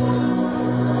 Jesus.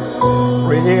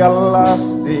 Free at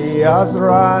last, He has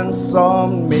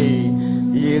ransomed me.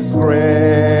 His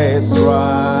grace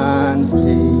runs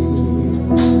deep.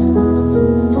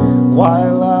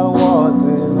 While I was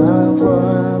in a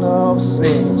world of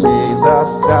sin,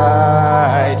 Jesus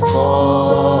died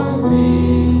for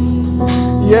me.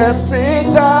 Yes,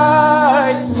 He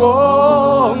died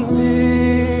for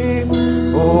me.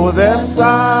 Oh, the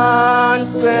Son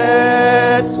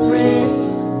sets free.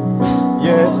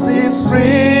 Yes, He's free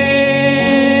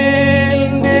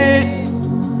indeed.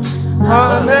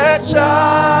 I'm a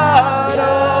child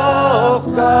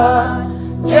of God.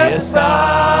 Yes,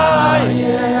 I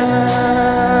am.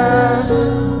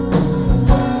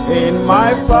 In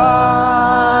my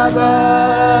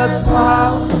Father's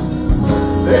house,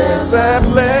 there's a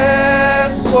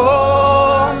place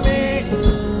for me.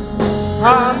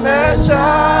 I'm a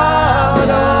child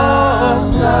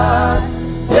of God.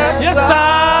 Yes,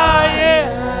 I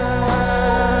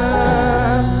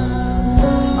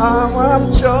am.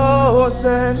 I'm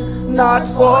chosen, not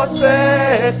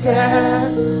forsaken.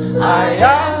 I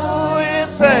am who He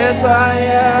says I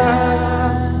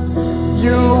am.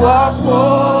 You are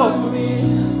for me,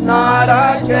 not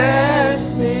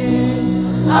against me.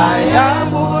 I am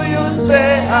who You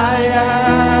say I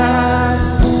am.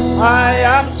 I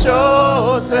am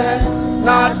chosen,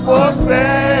 not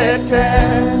forsaken.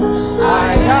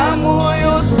 I am who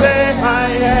You say I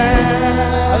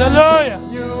am. Hallelujah.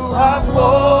 You are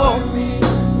for me,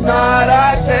 not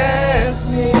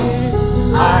against me.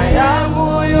 I am who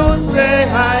You say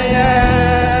I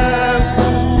am.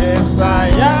 Yes, I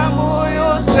am who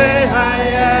You say I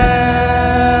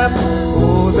am.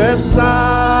 Who the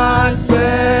Son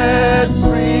sets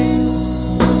free,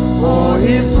 oh,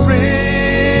 He's free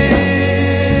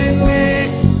me.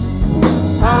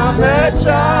 I'm a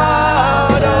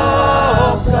child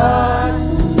of God.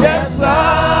 Yes,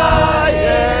 I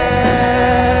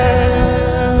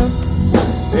am.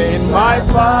 In my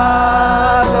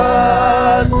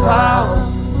Father's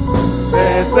house,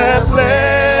 there's a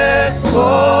place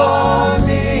for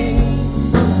me.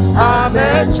 I'm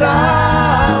a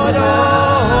child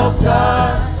of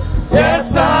God.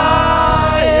 Yes,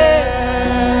 I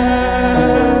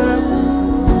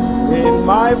am. In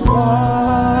my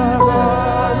Father's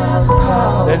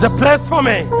house, There's a place for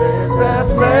me. there's a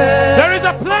place. There is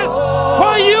a place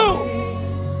for you.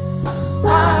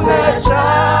 I'm a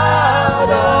child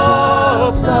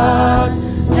of God.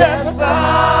 Yes,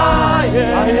 I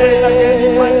am. I say it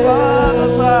again. In my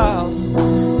Father's house.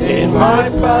 In my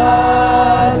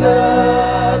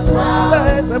Father's house.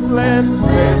 There's a place.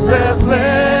 There's a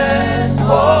place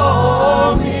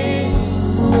for me.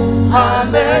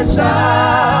 I'm a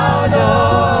child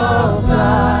of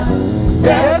God.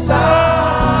 Yes,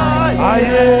 I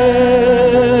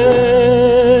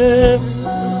am.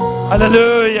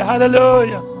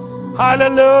 Hallelujah.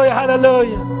 Hallelujah.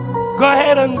 Hallelujah. Go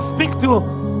ahead and speak to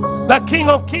the King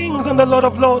of Kings and the Lord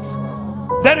of Lords.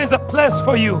 There is a place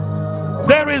for you.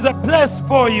 There is a place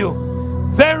for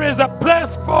you. There is a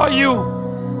place for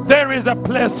you. There is a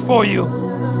place for you.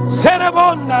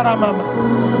 Serebonda mama.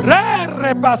 Re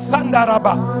rebasanda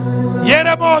raba.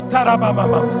 Yeremo taraba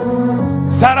mama.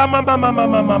 Sarama mama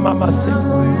mama mama se.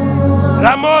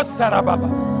 Ramos sarababa.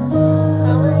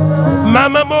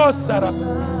 Mama mo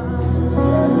saraba.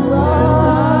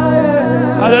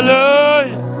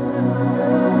 Hallelujah.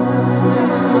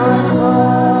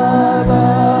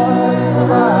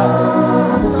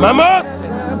 Mamos.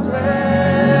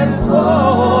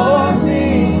 For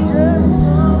me,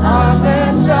 I'm a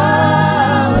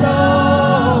child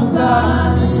of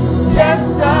God.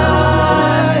 Yes, I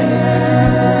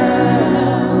am.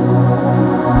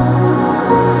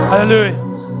 Hallelujah.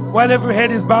 While every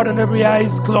head is bowed and every eye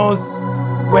is closed,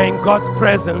 we're in God's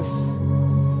presence.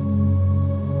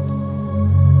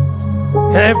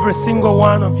 And every single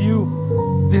one of you,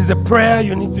 this is a prayer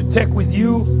you need to take with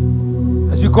you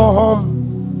as you go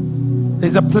home.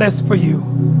 There's a place for you.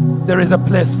 There is a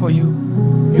place for you.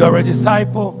 You are a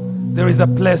disciple. There is a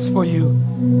place for you.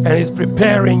 And He's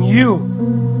preparing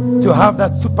you to have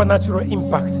that supernatural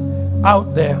impact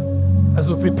out there as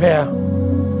we prepare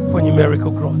for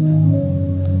numerical growth.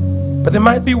 But there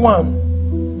might be one,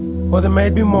 or there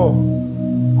might be more,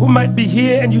 who might be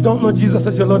here and you don't know Jesus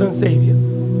as your Lord and Savior.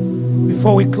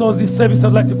 Before we close this service,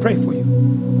 I'd like to pray for you.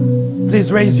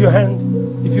 Please raise your hand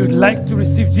if you'd like to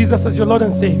receive Jesus as your Lord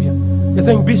and Savior. You're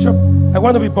saying, Bishop, I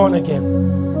want to be born again.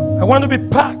 I want to be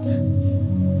part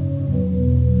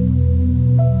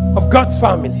of God's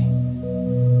family.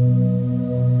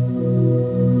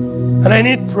 And I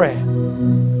need prayer.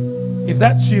 If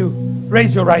that's you,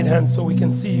 raise your right hand so we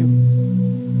can see you.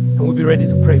 And we'll be ready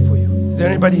to pray for you. Is there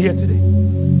anybody here today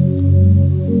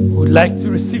who would like to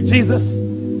receive Jesus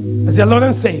as your Lord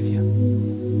and Savior?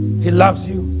 He loves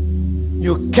you.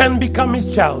 You can become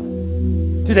His child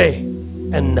today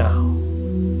and now.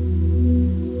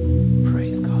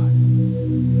 Praise God.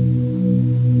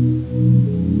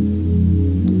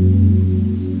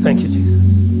 Thank you, Jesus.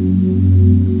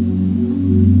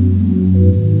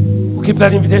 We'll keep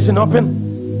that invitation open.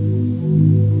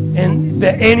 And if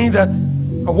there are any that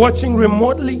are watching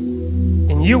remotely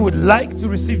and you would like to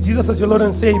receive Jesus as your Lord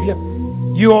and Savior,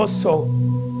 you also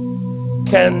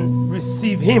can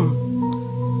receive Him.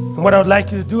 And what I would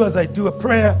like you to do as I do a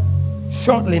prayer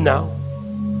shortly now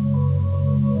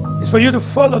is for you to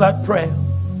follow that prayer,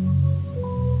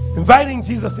 inviting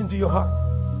Jesus into your heart.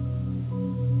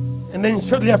 And then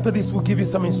shortly after this, we'll give you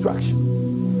some instruction.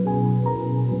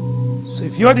 So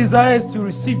if your desire is to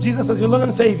receive Jesus as your Lord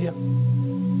and Savior,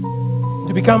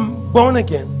 to become born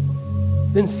again,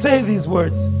 then say these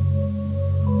words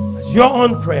as your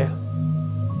own prayer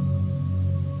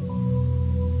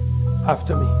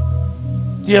after me.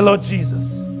 Dear Lord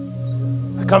Jesus,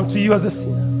 I come to you as a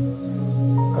sinner.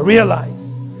 I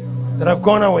realize that I've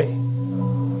gone away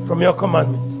from your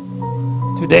commandment.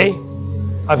 Today,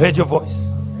 I've heard your voice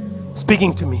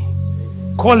speaking to me,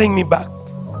 calling me back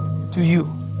to you.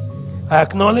 I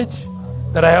acknowledge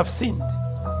that I have sinned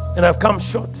and I've come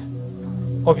short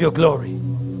of your glory.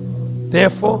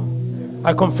 Therefore,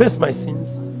 I confess my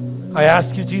sins. I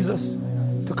ask you, Jesus,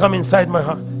 to come inside my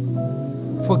heart.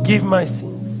 Forgive my sins.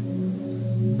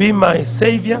 Be my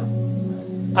Savior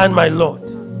and my Lord,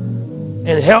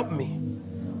 and help me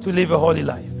to live a holy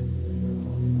life.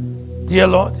 Dear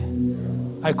Lord,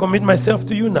 I commit myself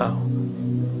to you now.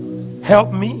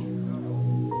 Help me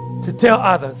to tell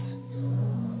others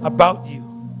about you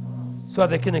so that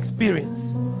they can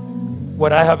experience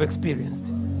what I have experienced.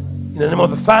 In the name of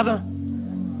the Father,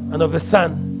 and of the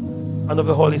Son, and of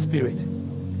the Holy Spirit.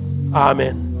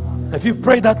 Amen. If you've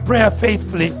prayed that prayer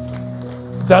faithfully,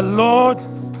 the Lord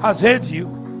has heard you.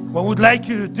 What we'd like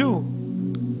you to do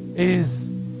is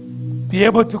be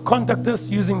able to contact us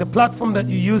using the platform that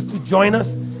you use to join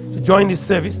us, to join this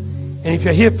service. And if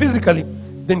you're here physically,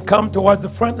 then come towards the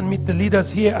front and meet the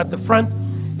leaders here at the front,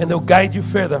 and they'll guide you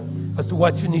further as to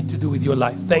what you need to do with your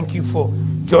life. Thank you for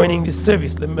joining this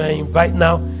service. Let me invite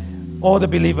now all the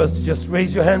believers to just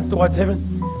raise your hands towards heaven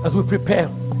as we prepare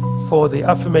for the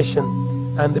affirmation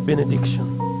and the benediction.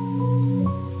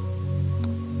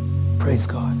 Praise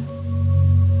God.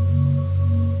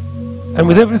 And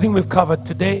with everything we've covered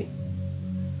today,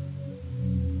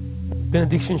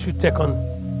 benediction should take on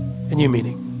a new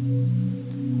meaning.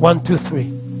 1, 2, 3.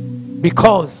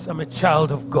 Because I'm a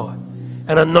child of God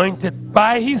and anointed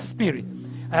by His Spirit,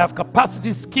 I have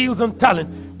capacity, skills, and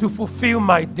talent to fulfill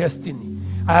my destiny.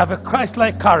 I have a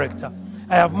Christ-like character.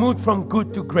 I have moved from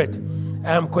good to great.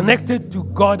 I am connected to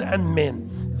God and men.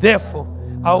 Therefore,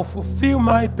 I will fulfill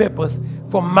my purpose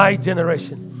for my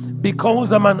generation,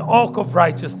 because I'm an oak of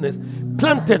righteousness,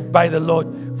 planted by the Lord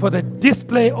for the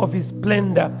display of his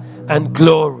splendor and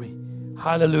glory.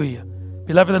 Hallelujah.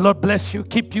 Beloved, the Lord bless you,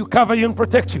 keep you, cover you, and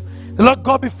protect you. The Lord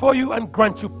go before you and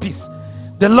grant you peace.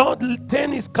 The Lord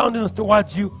turn his countenance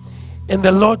towards you, and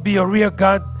the Lord be your rear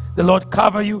guard. The Lord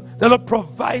cover you. The Lord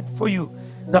provide for you.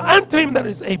 Now unto him that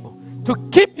is able to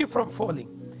keep you from falling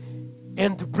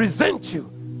and to present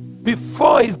you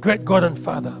before his great God and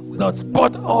Father without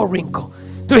spot or wrinkle.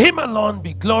 To him alone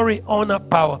be glory, honor,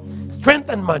 power, strength,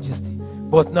 and majesty,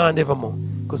 both now and evermore.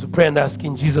 Because we pray and ask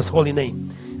in Jesus' holy name.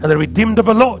 And the redeemed of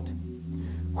the Lord,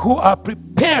 who are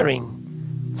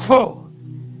preparing for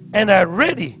and are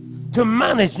ready to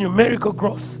manage numerical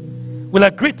growth, will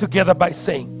agree together by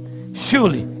saying,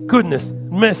 surely goodness,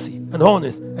 mercy, and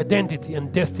wholeness, identity,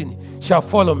 and destiny shall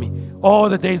follow me all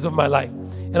the days of my life.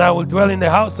 And I will dwell in the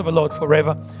house of the Lord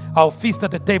forever. I'll feast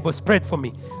at the table spread for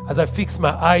me as I fix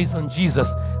my eyes on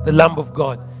Jesus, the Lamb of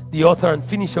God, the author and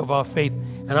finisher of our faith,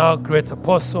 and our great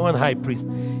apostle and high priest.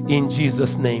 In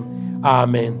Jesus' name,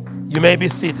 amen. You may be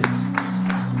seated.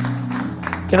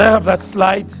 Can I have that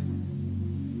slide?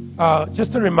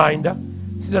 Just a reminder,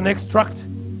 this is an extract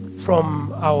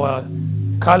from our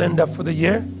calendar for the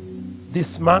year.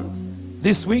 This month,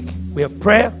 this week, we have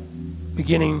prayer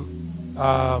beginning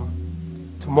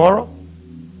tomorrow,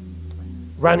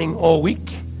 running all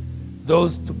week.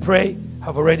 Those to pray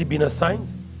have already been assigned.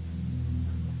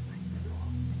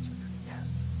 Yes.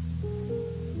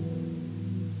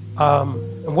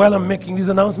 And while I'm making these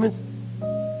announcements,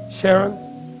 Sharon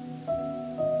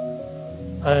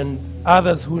and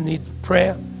others who need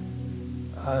prayer,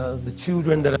 the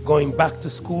children that are going back to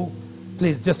school,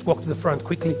 please just walk to the front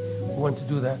quickly. We want to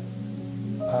do that.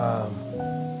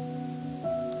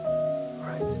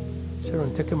 Right.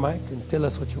 Sharon, take a mic and tell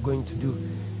us what you're going to do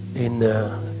in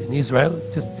Israel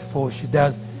just before she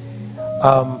does.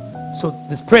 So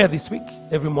there's prayer this week,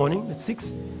 every morning at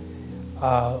 6.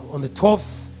 On the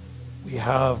 12th, we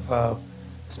have a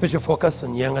special focus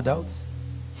on young adults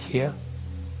here.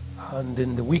 And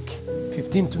then the week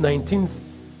 15th to 19th,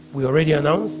 we already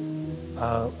announced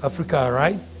Africa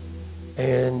Arise.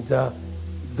 And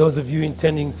those of you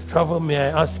intending to travel, may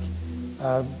I ask,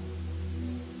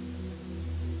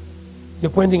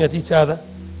 you're pointing at each other.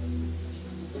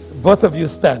 Both of you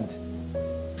stand.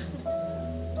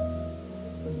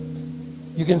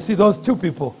 You can see those two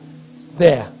people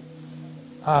there.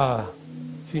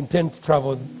 If you intend to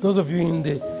travel, those of you in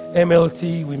the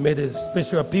MLT, we made a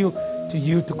special appeal to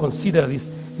you to consider this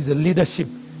is a leadership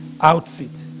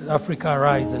outfit, Africa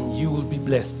Arise, and you will be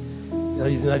blessed. That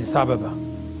is in Addis Ababa.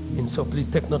 And so please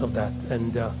take note of that.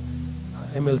 And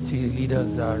MLT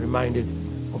leaders are reminded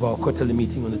of our quarterly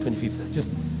meeting on the 25th.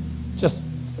 Just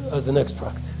as an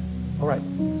extract. All right.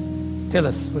 Tell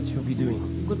us what you'll be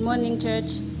doing. Good morning,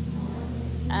 church.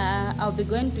 I'll be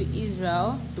going to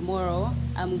Israel tomorrow.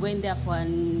 I'm going there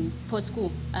for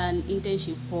school, an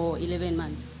internship for 11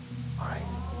 months. All right.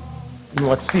 In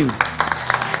what field?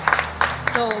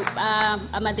 So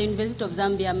I'm at the University of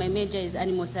Zambia. My major is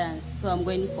animal science, so I'm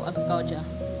going for agriculture.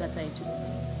 That's it.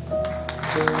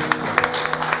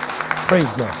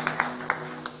 Praise God.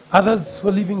 Others who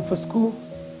are leaving for school,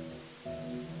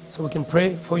 so we can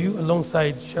pray for you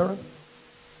alongside Sharon.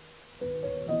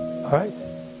 All right.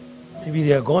 Maybe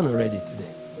they are gone already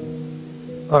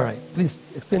today. All right. Please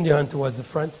extend your hand towards the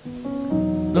front.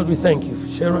 Lord, we thank you for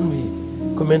Sharon.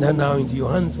 We commend her now into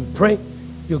your hands. We pray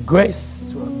your grace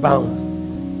to abound.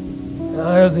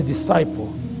 As a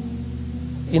disciple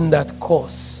in that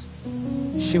course,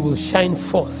 she will shine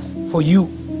forth for you,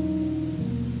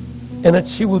 and that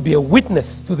she will be a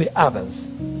witness to the others.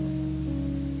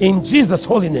 In Jesus'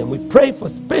 holy name, we pray for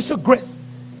special grace,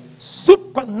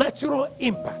 supernatural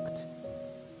impact,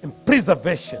 and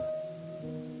preservation,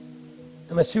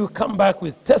 and that she will come back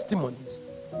with testimonies,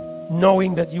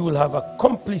 knowing that you will have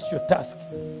accomplished your task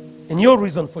and your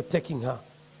reason for taking her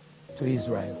to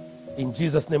Israel. In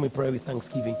Jesus' name we pray with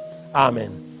thanksgiving.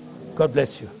 Amen. God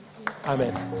bless you.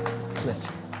 Amen. Bless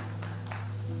you.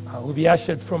 We'll be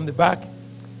ushered from the back.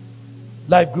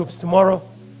 Live groups tomorrow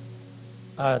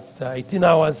at 18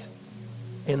 hours.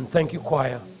 And thank you,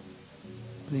 choir.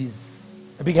 Please,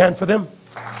 a big hand for them.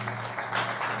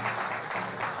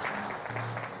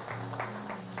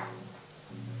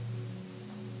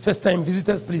 First-time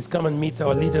visitors, please come and meet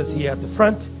our leaders here at the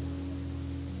front.